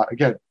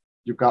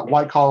 You've got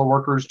white collar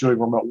workers doing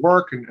remote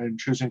work and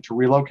choosing to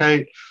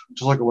relocate.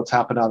 Just look at what's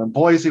happened out in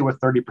Boise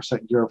with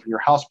 30% year-over-year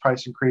house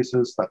price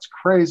increases. That's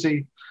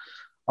crazy.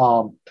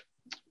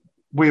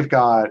 We've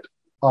got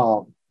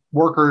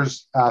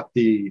workers at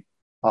the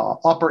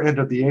upper end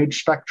of the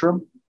age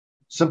spectrum,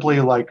 simply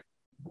like,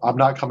 I'm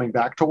not coming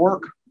back to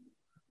work.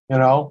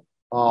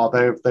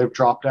 They've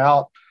dropped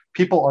out.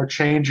 People are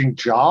changing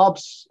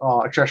jobs,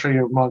 especially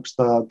amongst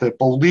the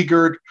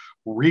beleaguered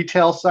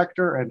retail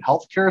sector and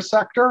healthcare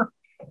sector.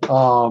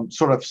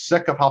 Sort of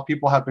sick of how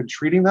people have been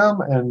treating them,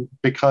 and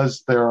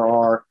because there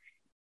are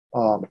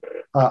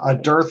a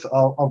dearth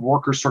of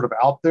workers sort of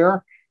out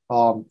there,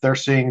 they're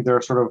seeing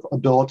their sort of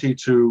ability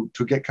to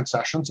get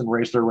concessions and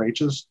raise their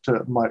wages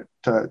to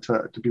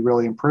be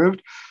really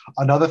improved.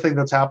 Another thing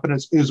that's happened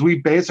is we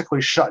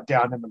basically shut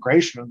down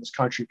immigration in this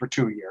country for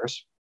 2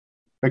 years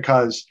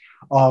because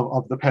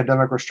of the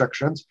pandemic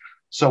restrictions.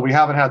 So we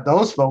haven't had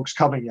those folks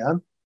coming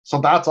in.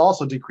 So that's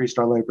also decreased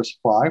our labor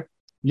supply.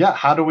 Yeah,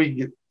 how do we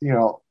get,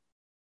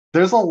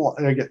 there's a lot,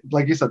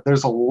 like you said,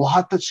 there's a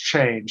lot that's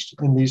changed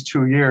in these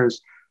 2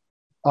 years.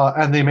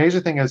 And the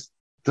amazing thing is,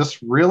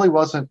 this really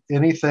wasn't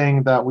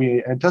anything that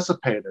we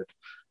anticipated.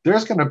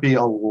 There's going to be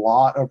a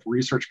lot of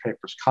research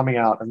papers coming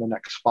out in the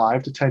next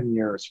 5 to 10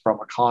 years from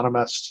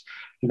economists,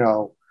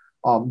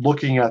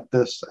 looking at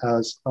this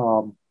as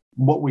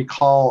what we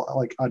call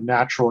like a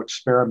natural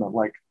experiment.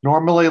 Like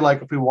normally,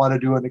 like if we want to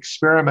do an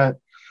experiment,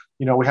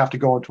 we have to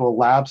go into a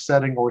lab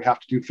setting or we have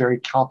to do very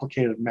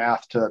complicated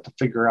math to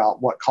figure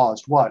out what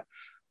caused what.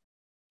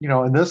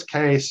 In this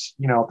case,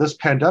 this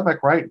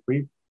pandemic, right?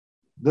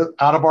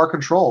 out of our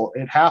control.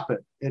 It happened.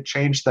 It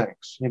changed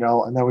things, and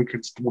then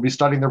we'll be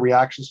studying the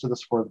reactions to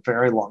this for a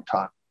very long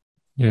time.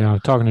 Yeah,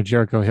 talking to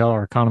Jericho Hill,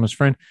 our economist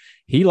friend,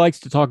 he likes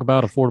to talk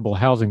about affordable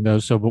housing, though.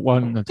 So, but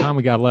when the time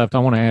we got left, I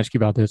want to ask you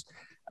about this.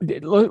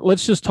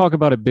 Let's just talk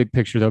about it big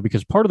picture, though,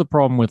 because part of the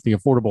problem with the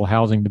affordable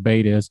housing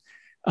debate is,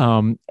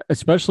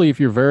 especially if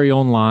you're very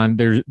online,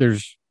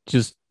 there's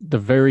just the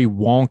very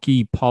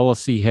wonky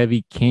policy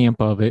heavy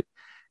camp of it.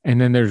 And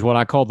then there's what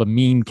I call the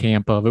meme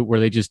camp of it, where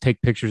they just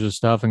take pictures of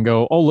stuff and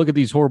go, oh, look at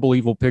these horrible,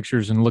 evil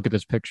pictures and look at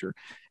this picture.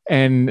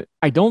 And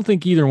I don't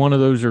think either one of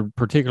those are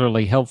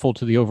particularly helpful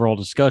to the overall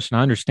discussion.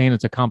 I understand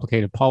it's a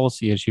complicated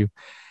policy issue.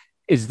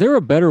 Is there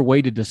a better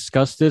way to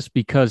discuss this?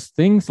 Because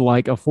things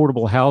like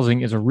affordable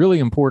housing is a really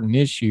important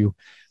issue.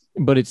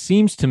 But it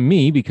seems to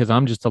me, because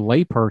I'm just a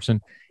layperson,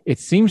 it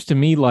seems to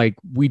me like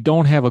we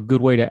don't have a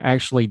good way to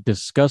actually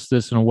discuss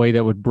this in a way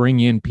that would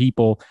bring in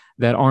people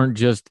that aren't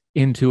just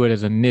into it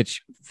as a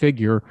niche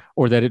figure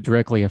or that it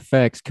directly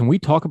affects. Can we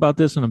talk about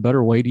this in a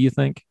better way, do you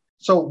think?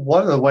 So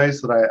one of the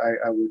ways that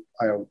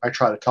I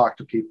try to talk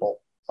to people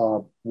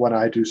when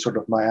I do sort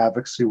of my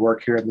advocacy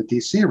work here in the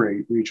DC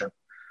region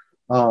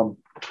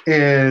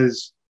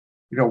is,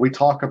 we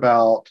talk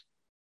about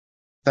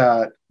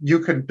that you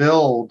can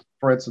build,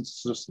 for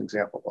instance, just an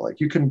example, like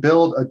you can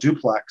build a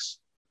duplex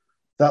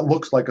that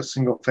looks like a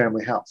single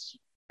family house.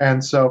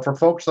 And so for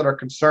folks that are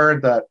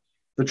concerned that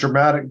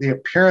the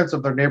appearance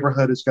of their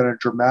neighborhood is going to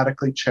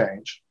dramatically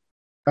change,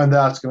 and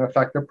that's going to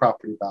affect their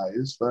property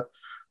values,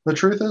 the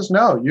truth is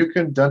no, you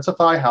can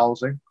densify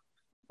housing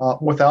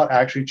without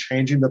actually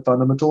changing the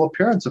fundamental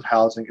appearance of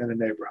housing in a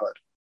neighborhood.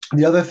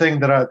 The other thing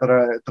that I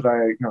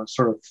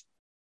sort of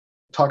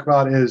talk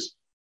about is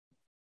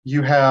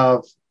you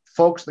have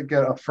folks that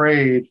get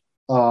afraid,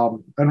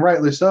 and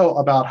rightly so,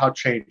 about how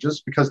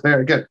changes, because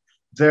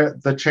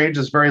the change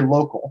is very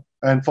local,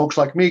 and folks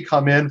like me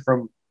come in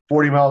from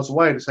 40 miles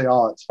away to say,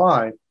 oh, it's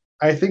fine.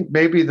 I think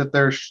maybe that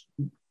there's,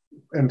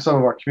 and some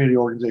of our community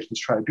organizations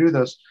try to do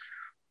this,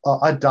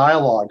 a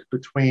dialogue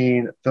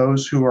between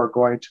those who are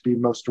going to be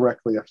most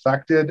directly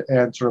affected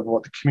and sort of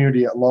what the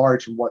community at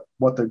large and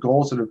what the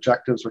goals and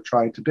objectives are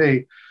trying to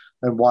be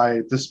and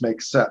why this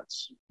makes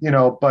sense.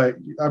 But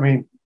I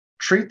mean,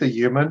 treat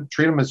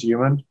them as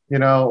human,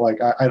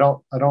 like I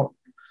don't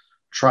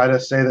try to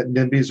say that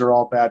NIMBYs are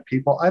all bad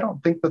people. I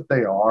don't think that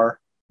they are,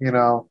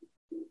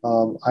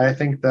 I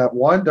think that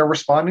one, they're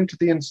responding to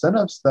the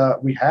incentives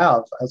that we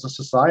have as a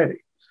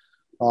society.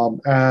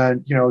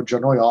 And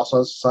generally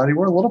also as a society,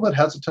 we're a little bit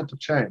hesitant to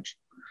change.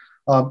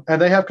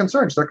 And they have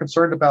concerns. They're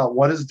concerned about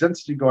what is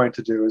density going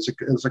to do? Is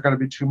there going to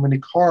be too many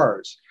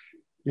cars?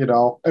 And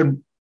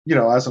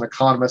as an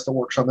economist that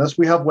works on this,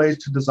 we have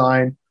ways to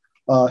design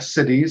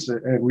cities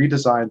and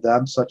redesign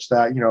them such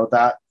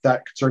that,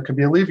 that concern can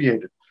be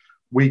alleviated.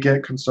 We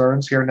get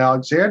concerns here in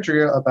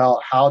Alexandria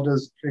about how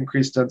does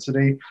increased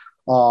density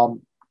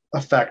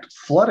affect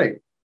flooding,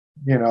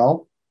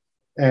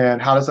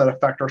 and how does that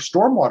affect our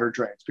stormwater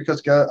drains?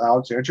 Because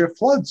Alexandria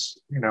floods,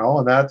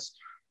 and that's,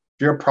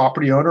 if you're a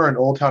property owner in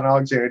Old Town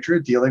Alexandria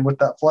dealing with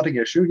that flooding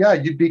issue, yeah,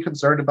 you'd be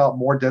concerned about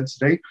more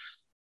density,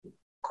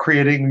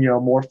 creating,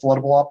 more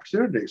floodable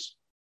opportunities.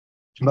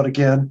 But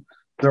again,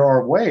 there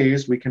are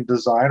ways we can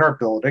design our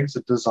buildings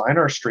and design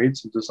our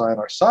streets and design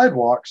our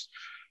sidewalks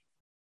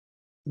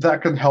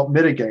that can help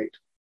mitigate,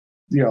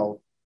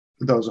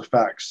 those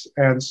effects.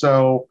 And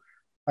so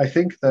I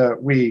think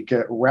that we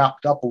get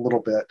wrapped up a little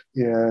bit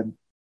in,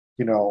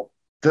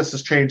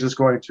 this change is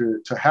going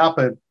to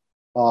happen,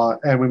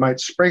 and we might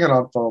spring it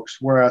on folks.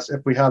 Whereas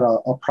if we had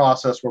a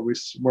process where we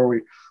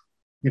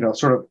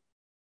sort of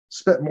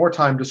spent more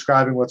time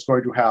describing what's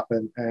going to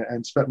happen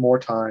and spent more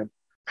time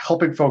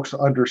helping folks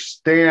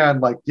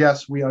understand, like,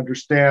 yes, we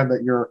understand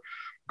that you're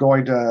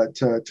going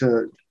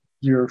to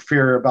your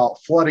fear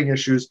about flooding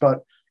issues,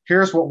 but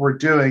here's what we're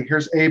doing.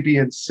 Here's A, B,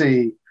 and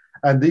C,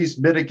 and these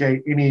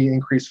mitigate any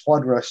increased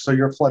flood risk, so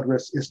your flood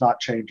risk is not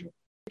changing.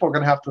 People are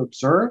going to have to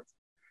observe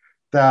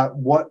that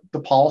what the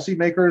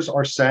policymakers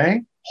are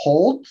saying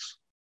holds,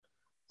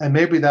 and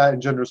maybe that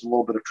engenders a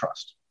little bit of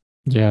trust.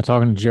 Yeah,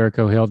 talking to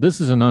Jericho Hill.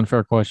 This is an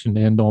unfair question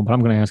to end on, but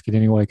I'm going to ask it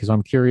anyway because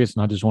I'm curious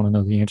and I just want to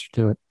know the answer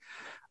to it.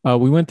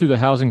 We went through the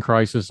housing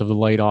crisis of the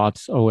late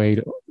aughts,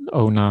 08,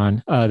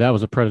 09. That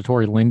was a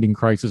predatory lending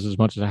crisis as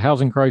much as a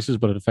housing crisis,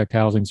 but it affected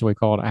housing, so we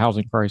call it a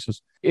housing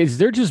crisis. Is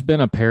there just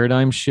been a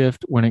paradigm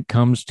shift when it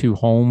comes to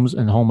homes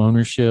and home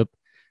ownership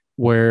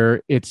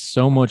where it's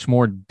so much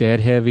more debt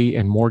heavy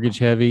and mortgage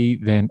heavy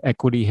than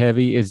equity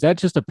heavy? Is that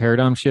just a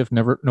paradigm shift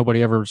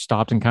nobody ever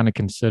stopped and kind of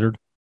considered?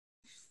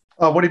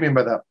 What do you mean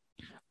by that?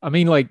 I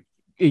mean, like,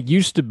 it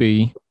used to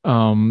be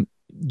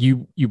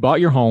you bought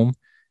your home,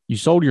 you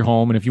sold your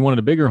home, and if you wanted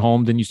a bigger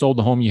home, then you sold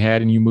the home you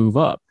had and you move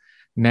up.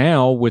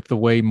 Now, with the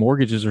way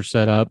mortgages are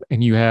set up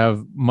and you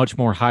have much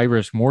more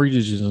high-risk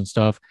mortgages and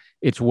stuff,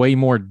 it's way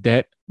more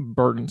debt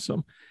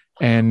burdensome.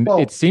 And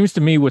it seems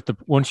to me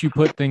once you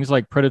put things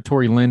like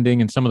predatory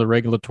lending and some of the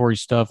regulatory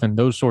stuff and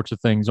those sorts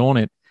of things on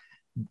it,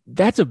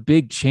 that's a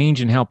big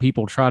change in how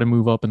people try to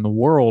move up in the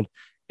world.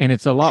 and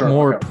it's a lot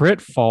more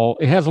pitfall.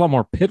 It has a lot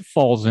more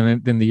pitfalls in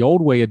it than the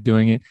old way of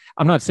doing it.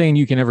 I'm not saying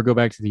you can ever go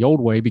back to the old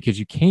way, because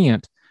you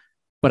can't,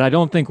 but I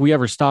don't think we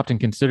ever stopped and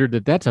considered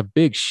that that's a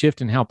big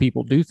shift in how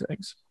people do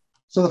things.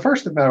 So the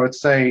first thing that I would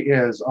say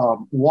is,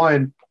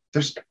 one,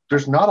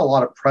 there's not a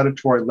lot of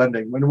predatory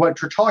lending. When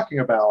what you're talking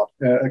about,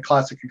 a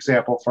classic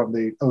example from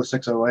the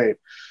 06-08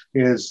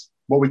 is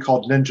what we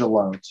call ninja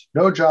loans.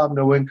 No job,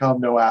 no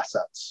income, no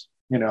assets.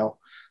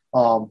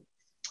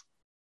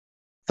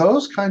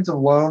 Those kinds of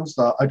loans,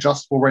 the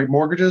adjustable rate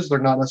mortgages, they're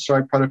not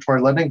necessarily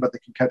predatory lending, but they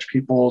can catch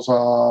people's,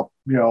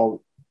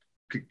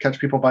 catch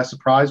people by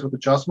surprise with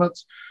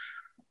adjustments.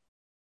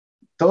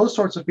 Those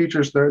sorts of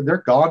features,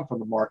 they're gone from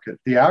the market.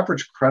 The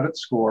average credit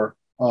score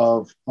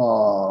of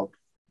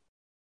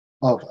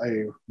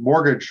a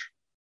mortgage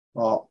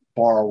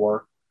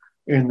borrower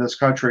in this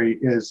country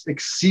is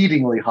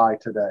exceedingly high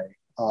today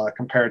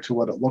compared to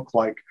what it looked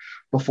like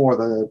before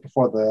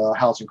the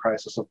housing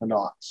crisis of the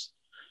noughts.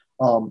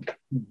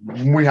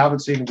 We haven't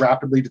seen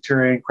rapidly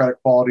deteriorating credit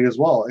quality as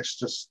well. It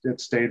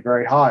stayed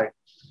very high.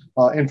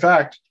 In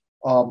fact,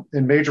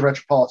 in major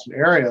metropolitan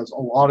areas, a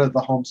lot of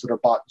the homes that are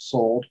bought and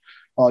sold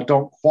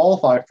don't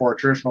qualify for a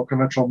traditional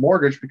conventional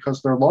mortgage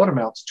because their loan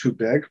amount's too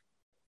big.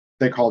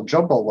 They call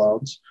jumbo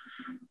loans.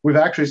 We've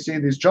actually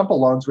seen these jumbo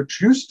loans,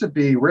 which used to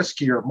be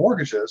riskier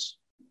mortgages,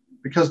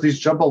 because these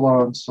jumbo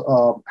loans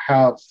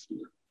have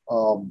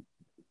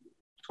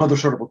other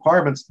sort of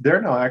requirements.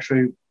 They're now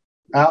actually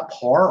at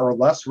par or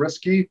less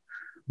risky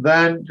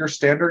than your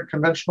standard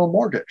conventional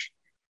mortgage.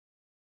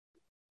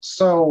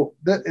 So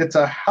it's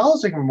a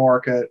housing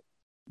market,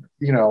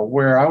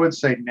 where I would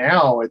say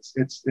now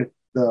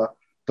the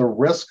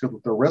risk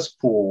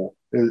pool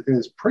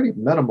is pretty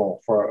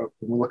minimal for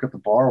when we look at the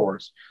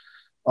borrowers.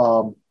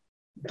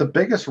 The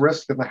biggest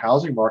risk in the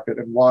housing market,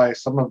 and why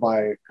some of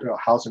my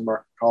housing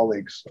market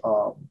colleagues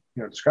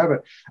describe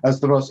it as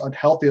the most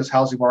unhealthiest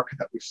housing market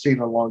that we've seen in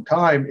a long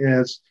time,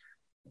 is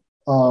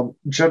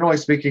generally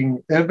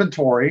speaking,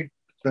 inventory,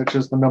 which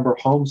is the number of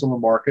homes on the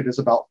market, is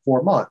about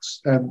 4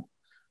 months. And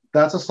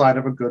that's a sign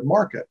of a good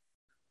market.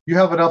 You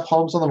have enough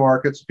homes on the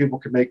market so people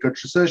can make good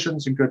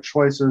decisions and good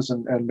choices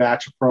and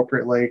match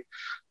appropriately,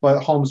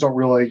 but homes don't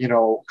really,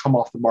 come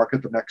off the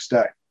market the next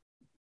day.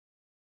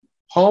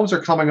 Homes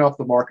are coming off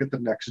the market the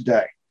next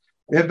day.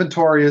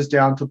 Inventory is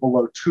down to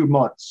below 2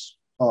 months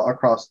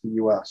across the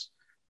U.S.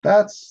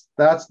 That's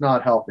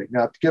not healthy.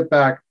 Now, to get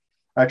back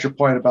at your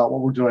point about what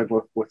we're doing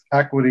with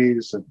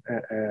equities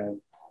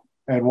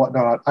and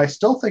whatnot, I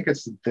still think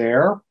it's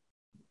there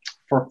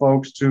for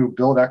folks to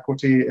build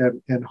equity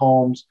in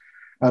homes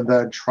and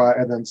then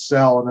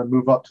sell and then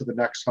move up to the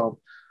next home.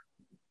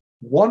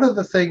 One of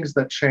the things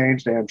that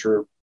changed,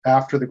 Andrew,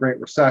 after the Great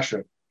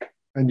Recession,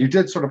 and you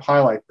did sort of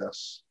highlight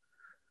this,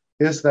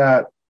 is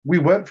that we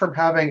went from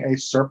having a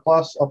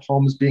surplus of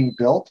homes being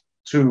built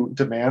to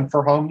demand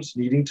for homes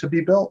needing to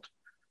be built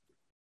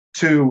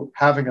to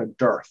having a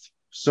dearth.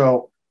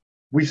 So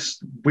we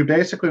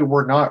basically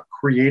were not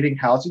creating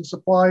housing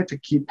supply to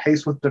keep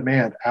pace with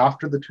demand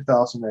after the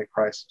 2008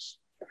 crisis.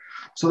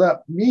 So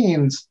that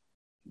means,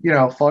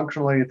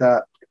 functionally,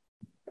 that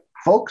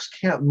folks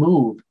can't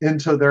move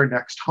into their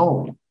next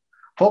home.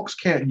 Folks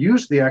can't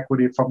use the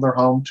equity from their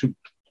home to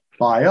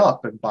buy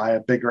up and buy a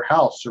bigger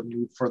house or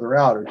move further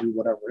out or do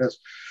whatever it is,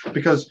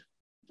 because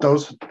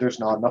there's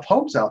not enough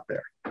homes out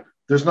there.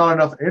 There's not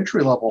enough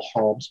entry-level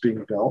homes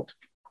being built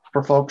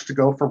for folks to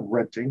go from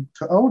renting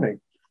to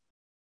owning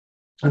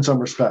in some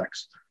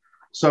respects.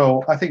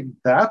 So I think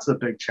that's a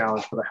big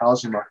challenge for the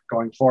housing market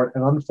going forward.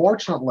 And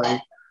unfortunately,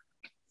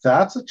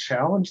 that's a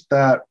challenge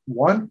that,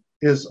 one,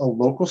 is a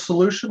local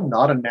solution,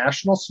 not a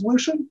national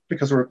solution,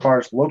 because it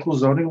requires local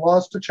zoning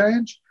laws to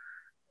change.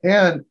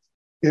 And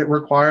it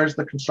requires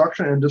the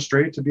construction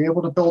industry to be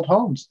able to build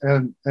homes.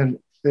 And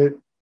it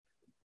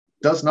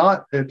does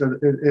not take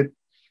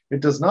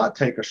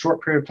a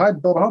short period of time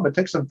to build a home. It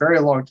takes a very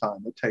long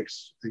time. It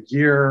takes a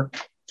year,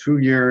 2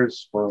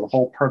 years for the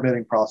whole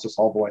permitting process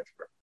all the way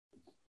through.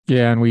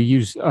 Yeah, and we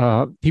use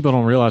people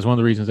don't realize one of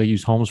the reasons they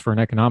use homes for an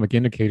economic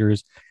indicator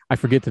is, I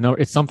forget the number,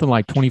 it's something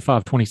like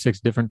 25,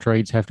 26 different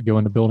trades have to go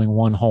into building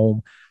one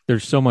home.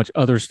 There's so much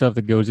other stuff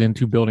that goes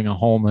into building a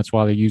home. That's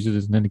why they use it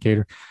as an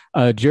indicator.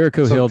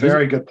 Jericho Hill.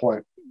 Very good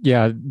point.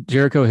 Yeah,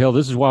 Jericho Hill,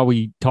 this is why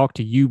we talk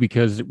to you,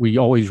 because we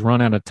always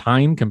run out of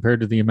time compared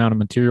to the amount of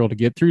material to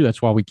get through.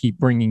 That's why we keep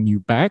bringing you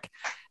back,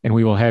 and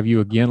we will have you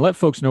again. Let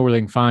folks know where they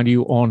can find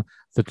you on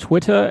the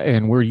Twitter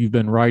and where you've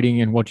been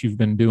writing and what you've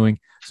been doing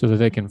so that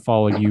they can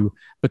follow you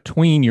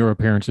between your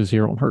appearances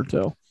here on Heard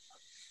Tell.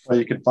 Well,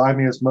 you can find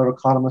me as Moat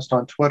Economist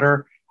on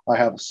Twitter. I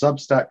have a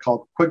Substack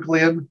called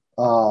Quiglian,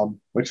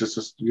 which is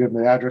just, you give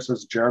me the address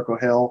is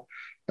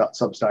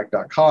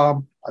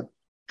jerichohill.substack.com.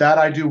 That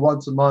I do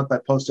once a month. I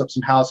post up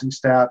some housing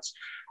stats.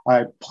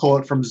 I pull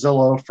it from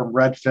Zillow, from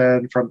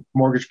Redfin, from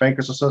Mortgage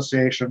Bankers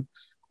Association.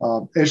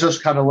 It's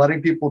just kind of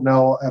letting people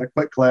know at a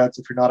quick glance,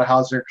 if you're not a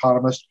housing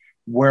economist,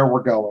 where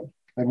we're going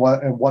and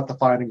what the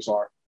findings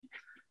are.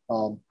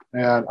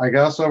 And I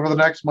guess over the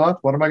next month,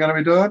 what am I going to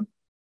be doing?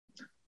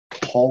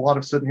 A whole lot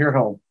of sitting here at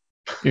home.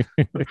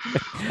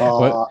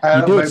 Well,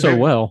 you do it so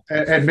well.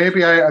 And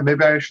maybe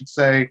I should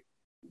say,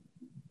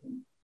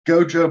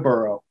 go Joe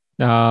Burrow.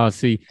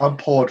 See, I'm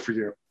pulling for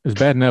you. It's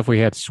bad enough we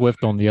had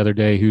Swift on the other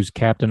day, who's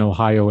Captain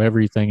Ohio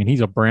everything, and he's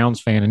a Browns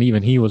fan, and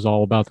even he was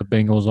all about the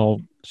Bengals.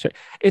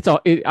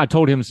 I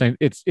told him the same.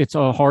 It's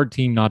a hard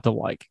team not to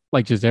like.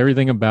 Like just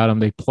everything about them.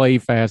 They play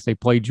fast. They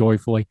play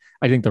joyfully.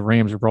 I think the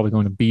Rams are probably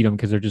going to beat them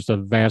because they're just a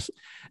vast.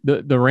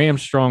 The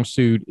Rams' strong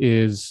suit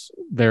is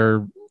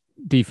their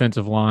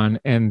defensive line,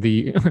 and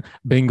the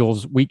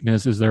Bengals'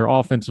 weakness is their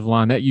offensive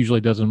line. That usually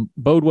doesn't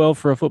bode well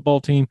for a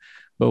football team,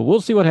 but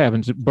we'll see what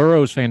happens.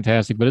 Burrow's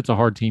fantastic, but it's a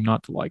hard team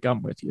not to like.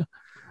 I'm with you.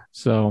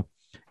 So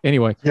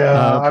anyway.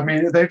 Yeah, I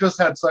mean, they've just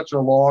had such a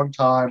long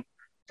time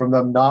from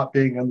them not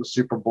being in the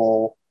Super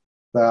Bowl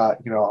that,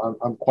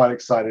 I'm quite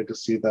excited to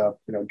see them,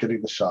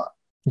 getting the shot.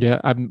 Yeah,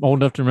 I'm old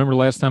enough to remember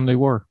last time they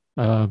were.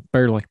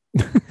 Barely.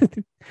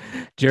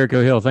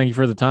 Jericho Hill, thank you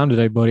for the time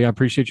today, buddy. I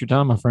appreciate your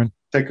time, my friend.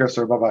 Take care,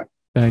 sir. Bye-bye.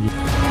 Thank you.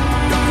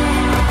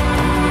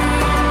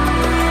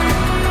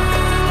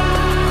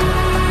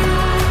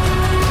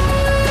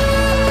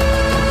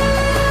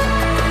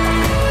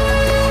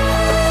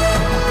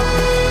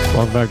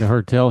 Welcome back to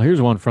Hertel.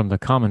 Here's one from the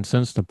Common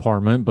Sense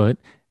Department, but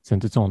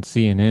since it's on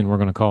CNN, we're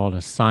going to call it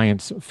a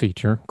science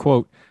feature.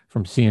 Quote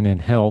from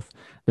CNN Health: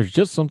 "There's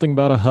just something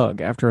about a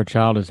hug. After a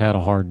child has had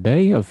a hard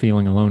day of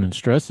feeling alone and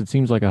stressed, it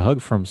seems like a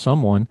hug from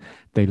someone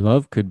they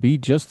love could be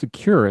just the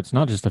cure. It's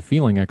not just a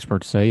feeling,"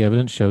 experts say.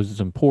 Evidence shows it's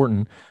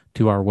important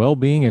to our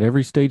well-being at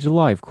every stage of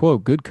life.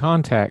 Quote, "Good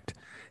contact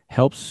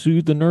helps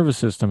soothe the nervous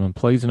system and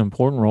plays an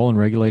important role in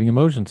regulating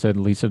emotions," said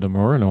Lisa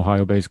DeMura, an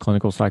Ohio-based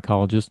clinical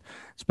psychologist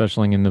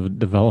specializing in the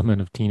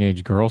development of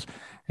teenage girls.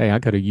 Hey, I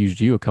could have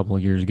used you a couple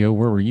of years ago.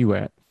 Where were you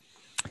at?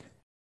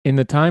 In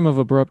the time of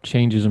abrupt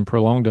changes and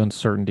prolonged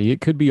uncertainty,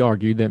 it could be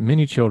argued that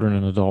many children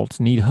and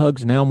adults need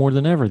hugs now more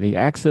than ever. The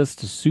access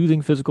to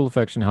soothing physical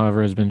affection,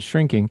 however, has been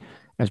shrinking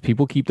as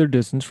people keep their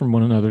distance from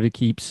one another to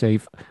keep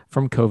safe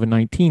from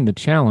COVID-19. The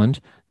challenge,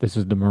 this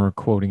is DeMura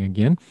quoting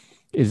again,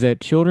 is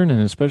that children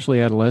and especially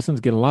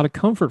adolescents get a lot of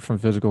comfort from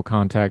physical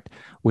contact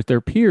with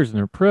their peers and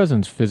their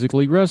presence,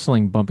 physically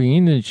wrestling, bumping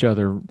into each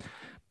other,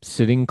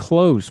 sitting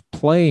close,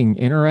 playing,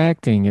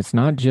 interacting. It's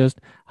not just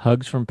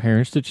hugs from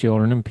parents to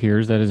children and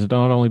peers that has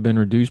not only been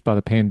reduced by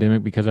the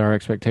pandemic because of our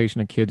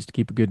expectation of kids to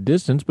keep a good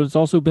distance, but it's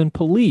also been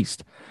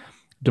policed.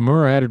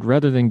 DeMura added,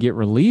 rather than get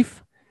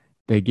relief,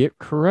 they get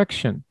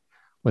correction.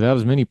 Without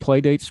as many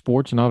play dates,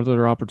 sports, and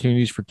other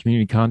opportunities for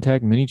community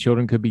contact, many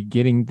children could be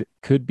getting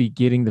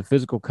the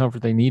physical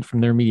comfort they need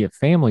from their immediate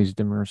families,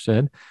 DeMura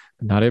said.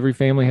 But not every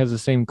family has the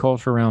same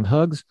culture around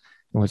hugs.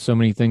 And with so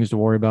many things to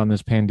worry about in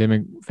this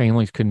pandemic,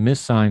 families could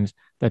miss signs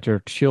that their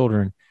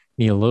children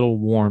need a little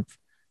warmth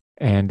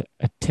and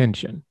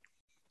attention.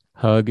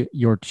 Hug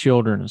your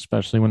children,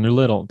 especially when they're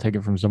little. Take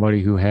it from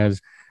somebody who has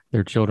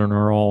their children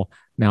are all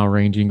now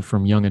ranging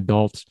from young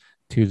adults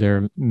to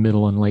their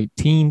middle and late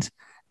teens.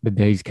 The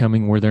day's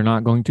coming where they're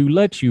not going to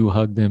let you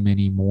hug them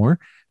anymore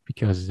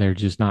because they're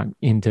just not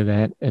into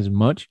that as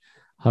much.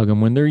 Hug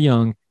them when they're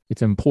young.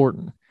 It's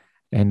important.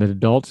 And the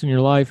adults in your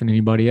life and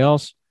anybody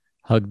else,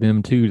 hug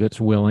them too that's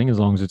willing, as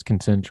long as it's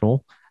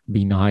consensual.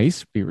 Be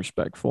nice, be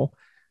respectful.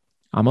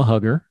 I'm a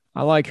hugger.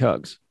 I like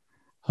hugs.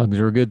 Hugs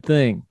are a good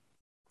thing.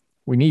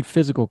 We need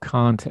physical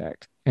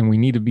contact, and we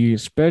need to be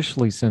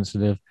especially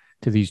sensitive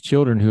to these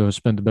children who have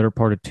spent the better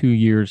part of 2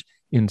 years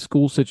in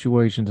school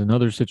situations and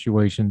other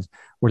situations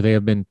where they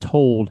have been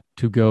told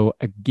to go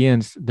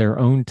against their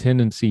own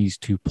tendencies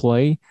to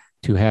play,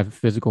 to have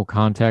physical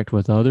contact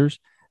with others,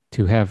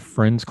 to have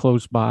friends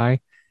close by.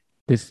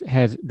 This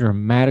has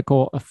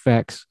dramatical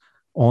effects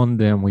on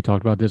them. We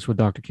talked about this with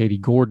Dr. Katie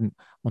Gordon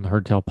on the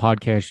Hertel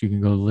podcast. You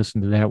can go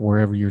listen to that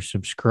wherever you're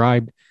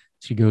subscribed.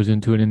 She goes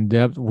into it in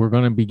depth. We're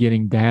going to be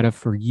getting data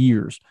for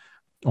years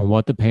on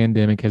what the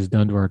pandemic has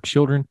done to our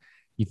children.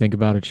 You think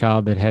about a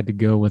child that had to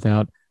go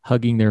without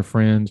hugging their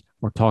friends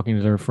or talking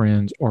to their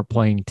friends or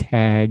playing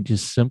tag,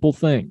 just simple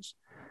things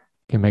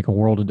can make a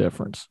world of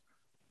difference.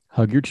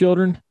 Hug your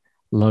children,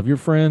 love your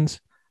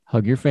friends,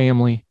 hug your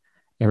family.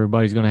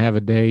 Everybody's going to have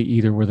a day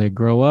either where they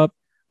grow up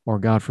or,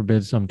 God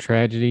forbid, some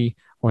tragedy,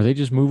 or they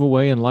just move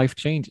away and life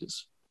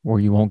changes, or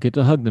you won't get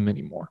to hug them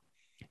anymore.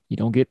 You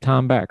don't get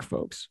time back,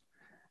 folks.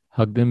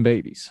 Hug them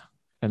babies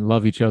and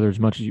love each other as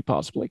much as you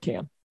possibly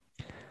can.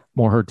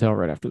 More Hertel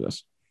right after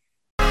this.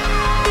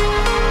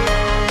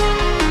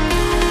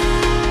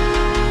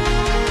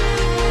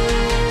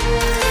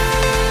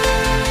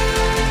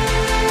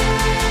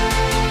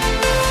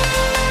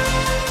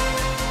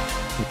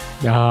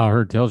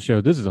 Hertel Show.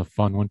 This is a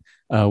fun one.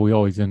 We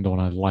always end on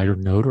a lighter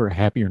note or a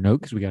happier note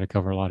because we got to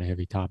cover a lot of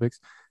heavy topics.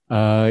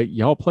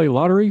 Y'all play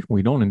lottery?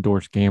 We don't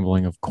endorse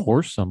gambling, of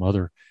course. Some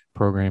other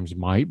programs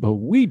might, but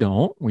we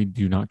don't. We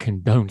do not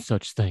condone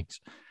such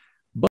things.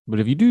 But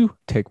if you do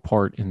take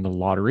part in the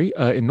lottery,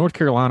 in North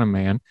Carolina,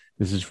 man,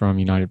 this is from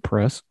United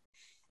Press,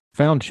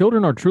 found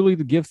children are truly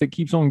the gift that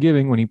keeps on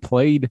giving when he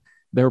played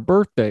their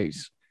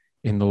birthdays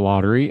in the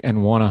lottery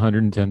and won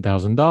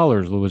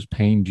 $110,000. Lewis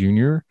Payne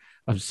Jr.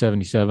 of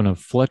 77 of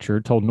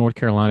Fletcher told North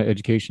Carolina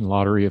Education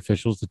Lottery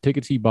officials the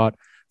tickets he bought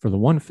for the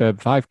 1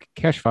 Feb 5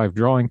 Cash 5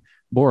 drawing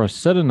bore a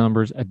set of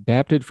numbers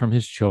adapted from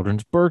his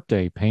children's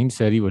birthday. Payne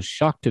said he was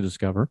shocked to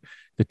discover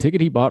the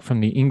ticket he bought from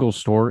the Ingalls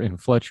store in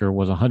Fletcher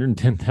was a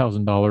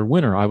 $110,000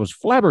 winner. I was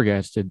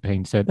flabbergasted,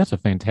 Payne said. That's a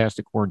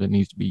fantastic word that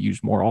needs to be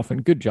used more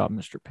often. Good job,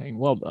 Mr. Payne.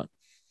 Well done.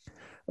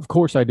 Of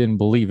course, I didn't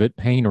believe it.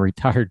 Payne, a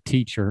retired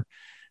teacher,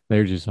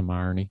 there's just some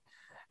irony,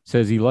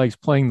 says he likes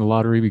playing the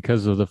lottery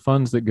because of the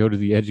funds that go to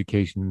the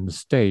education in the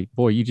state.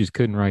 Boy, you just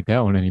couldn't write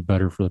that one any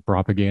better for the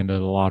propaganda of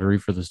the lottery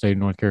for the state of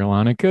North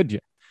Carolina, could you?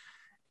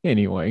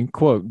 Anyway,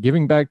 quote,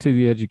 giving back to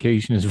the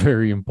education is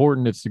very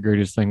important. It's the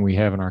greatest thing we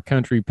have in our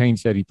country. Payne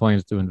said he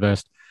plans to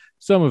invest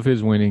some of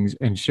his winnings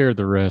and share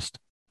the rest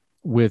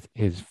with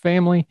his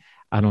family.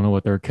 I don't know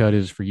what their cut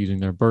is for using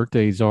their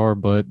birthdays are,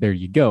 but there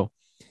you go.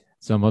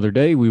 Some other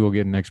day, we will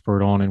get an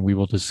expert on and we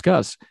will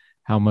discuss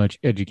how much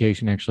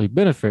education actually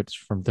benefits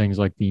from things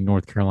like the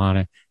North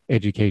Carolina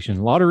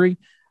Education Lottery.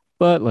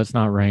 But let's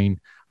not rain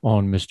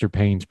on Mr.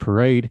 Payne's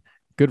parade.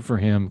 Good for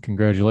him.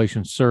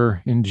 Congratulations,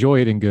 sir.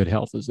 Enjoy it in good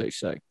health, as they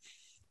say.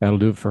 That'll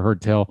do it for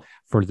Heard Tell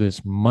for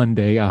this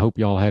Monday. I hope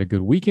you all had a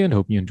good weekend.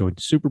 Hope you enjoyed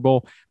the Super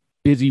Bowl.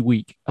 Busy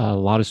week. A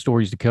lot of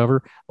stories to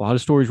cover. A lot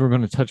of stories we're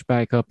going to touch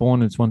back up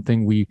on. It's one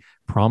thing we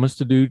promise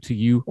to do to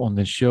you on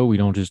this show. We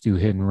don't just do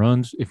hit and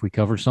runs. If we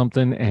cover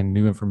something and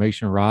new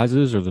information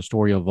arises or the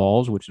story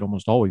evolves, which it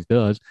almost always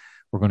does,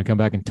 we're going to come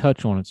back and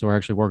touch on it. So we're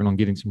actually working on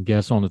getting some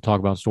guests on to talk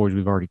about stories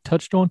we've already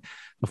touched on.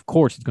 Of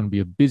course, it's going to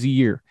be a busy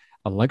year.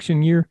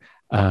 Election year.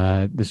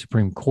 The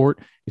Supreme Court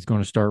is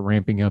going to start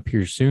ramping up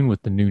here soon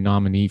with the new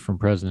nominee from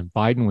President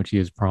Biden, which he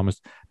has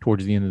promised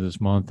towards the end of this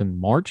month in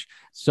March.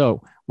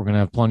 So we're going to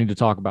have plenty to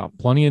talk about,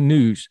 plenty of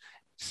news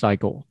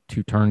cycle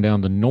to turn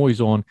down the noise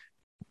on,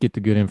 get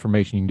the good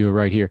information. You can do it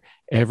right here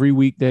every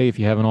weekday. If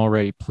you haven't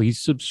already, please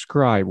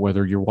subscribe,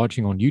 whether you're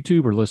watching on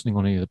YouTube or listening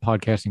on any of the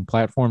podcasting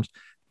platforms.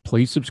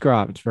 Please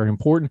subscribe. It's very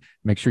important.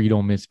 Make sure you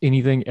don't miss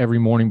anything. Every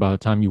morning by the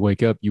time you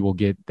wake up, you will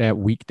get that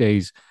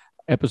weekday's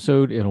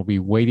episode. It'll be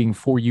waiting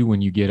for you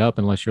when you get up,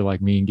 unless you're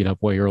like me and get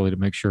up way early to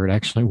make sure it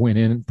actually went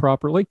in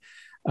properly.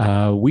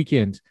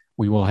 Weekends,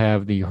 we will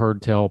have the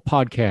Heard Tell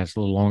podcast, a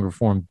little longer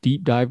form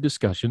deep dive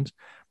discussions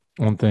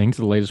on things.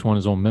 The latest one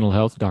is on mental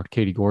health, Dr.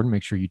 Katie Gordon.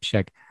 Make sure you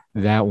check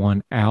that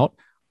one out.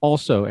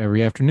 Also,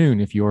 every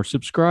afternoon, if you are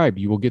subscribed,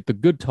 you will get the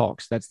Good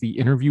Talks. That's the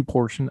interview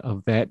portion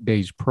of that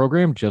day's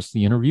program, just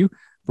the interview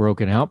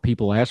broken out.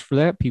 People asked for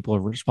that. People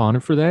have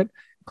responded for that.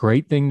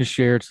 Great thing to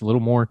share. It's a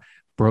little more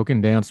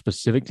broken down,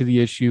 specific to the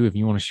issue. If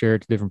you want to share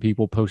it to different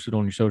people, post it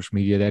on your social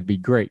media, that'd be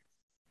great.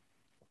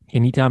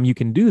 Anytime you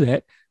can do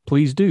that,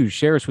 please do.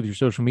 Share us with your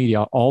social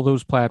media, all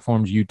those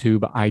platforms, YouTube,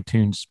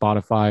 iTunes,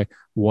 Spotify,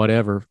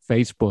 whatever,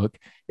 Facebook.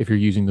 If you're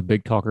using the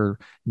Big Talker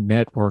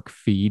Network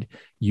feed,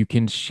 you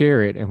can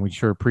share it, and we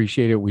sure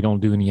appreciate it. We don't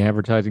do any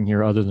advertising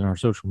here other than our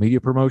social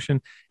media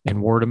promotion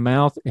and word of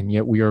mouth, and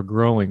yet we are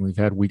growing. We've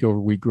had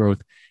week-over-week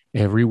growth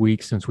every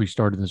week since we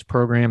started this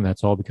program.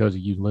 That's all because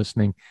of you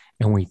listening,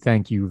 and we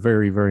thank you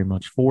very, very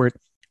much for it.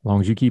 As long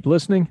as you keep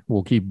listening,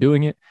 we'll keep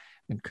doing it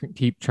and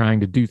keep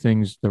trying to do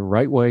things the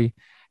right way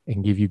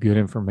and give you good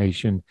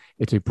information.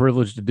 It's a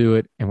privilege to do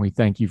it, and we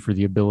thank you for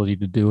the ability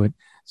to do it.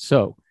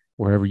 So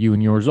wherever you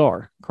and yours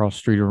are, across the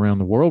street or around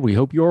the world, we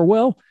hope you are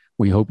well.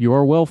 We hope you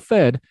are well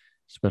fed,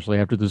 especially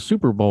after the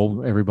Super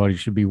Bowl. Everybody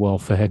should be well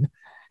fed.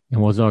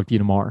 And we'll talk to you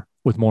tomorrow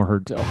with more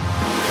Heard Tell.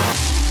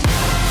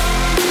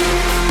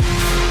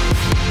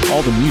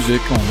 All the music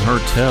on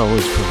Heard Tell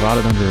is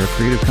provided under a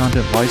Creative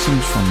Content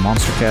license from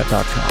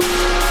monstercat.com.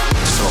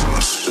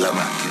 Somos la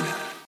máquina.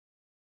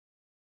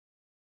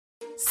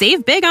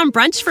 Save big on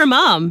brunch for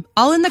mom,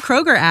 all in the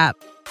Kroger app.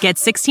 Get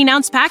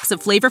 16-ounce packs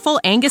of flavorful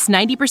Angus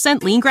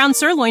 90% lean ground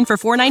sirloin for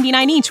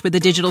 $4.99 each with a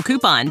digital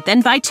coupon.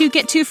 Then buy 2,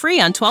 get 2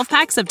 free on 12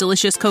 packs of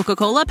delicious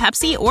Coca-Cola,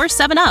 Pepsi, or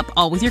 7-Up,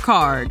 all with your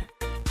card.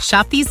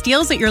 Shop these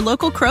deals at your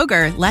local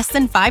Kroger, less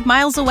than 5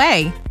 miles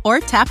away. Or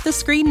tap the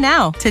screen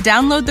now to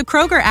download the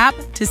Kroger app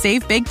to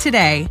save big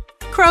today.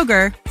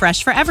 Kroger,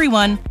 fresh for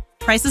everyone.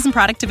 Prices and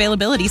product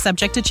availability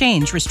subject to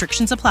change.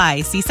 Restrictions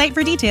apply. See site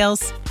for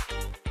details.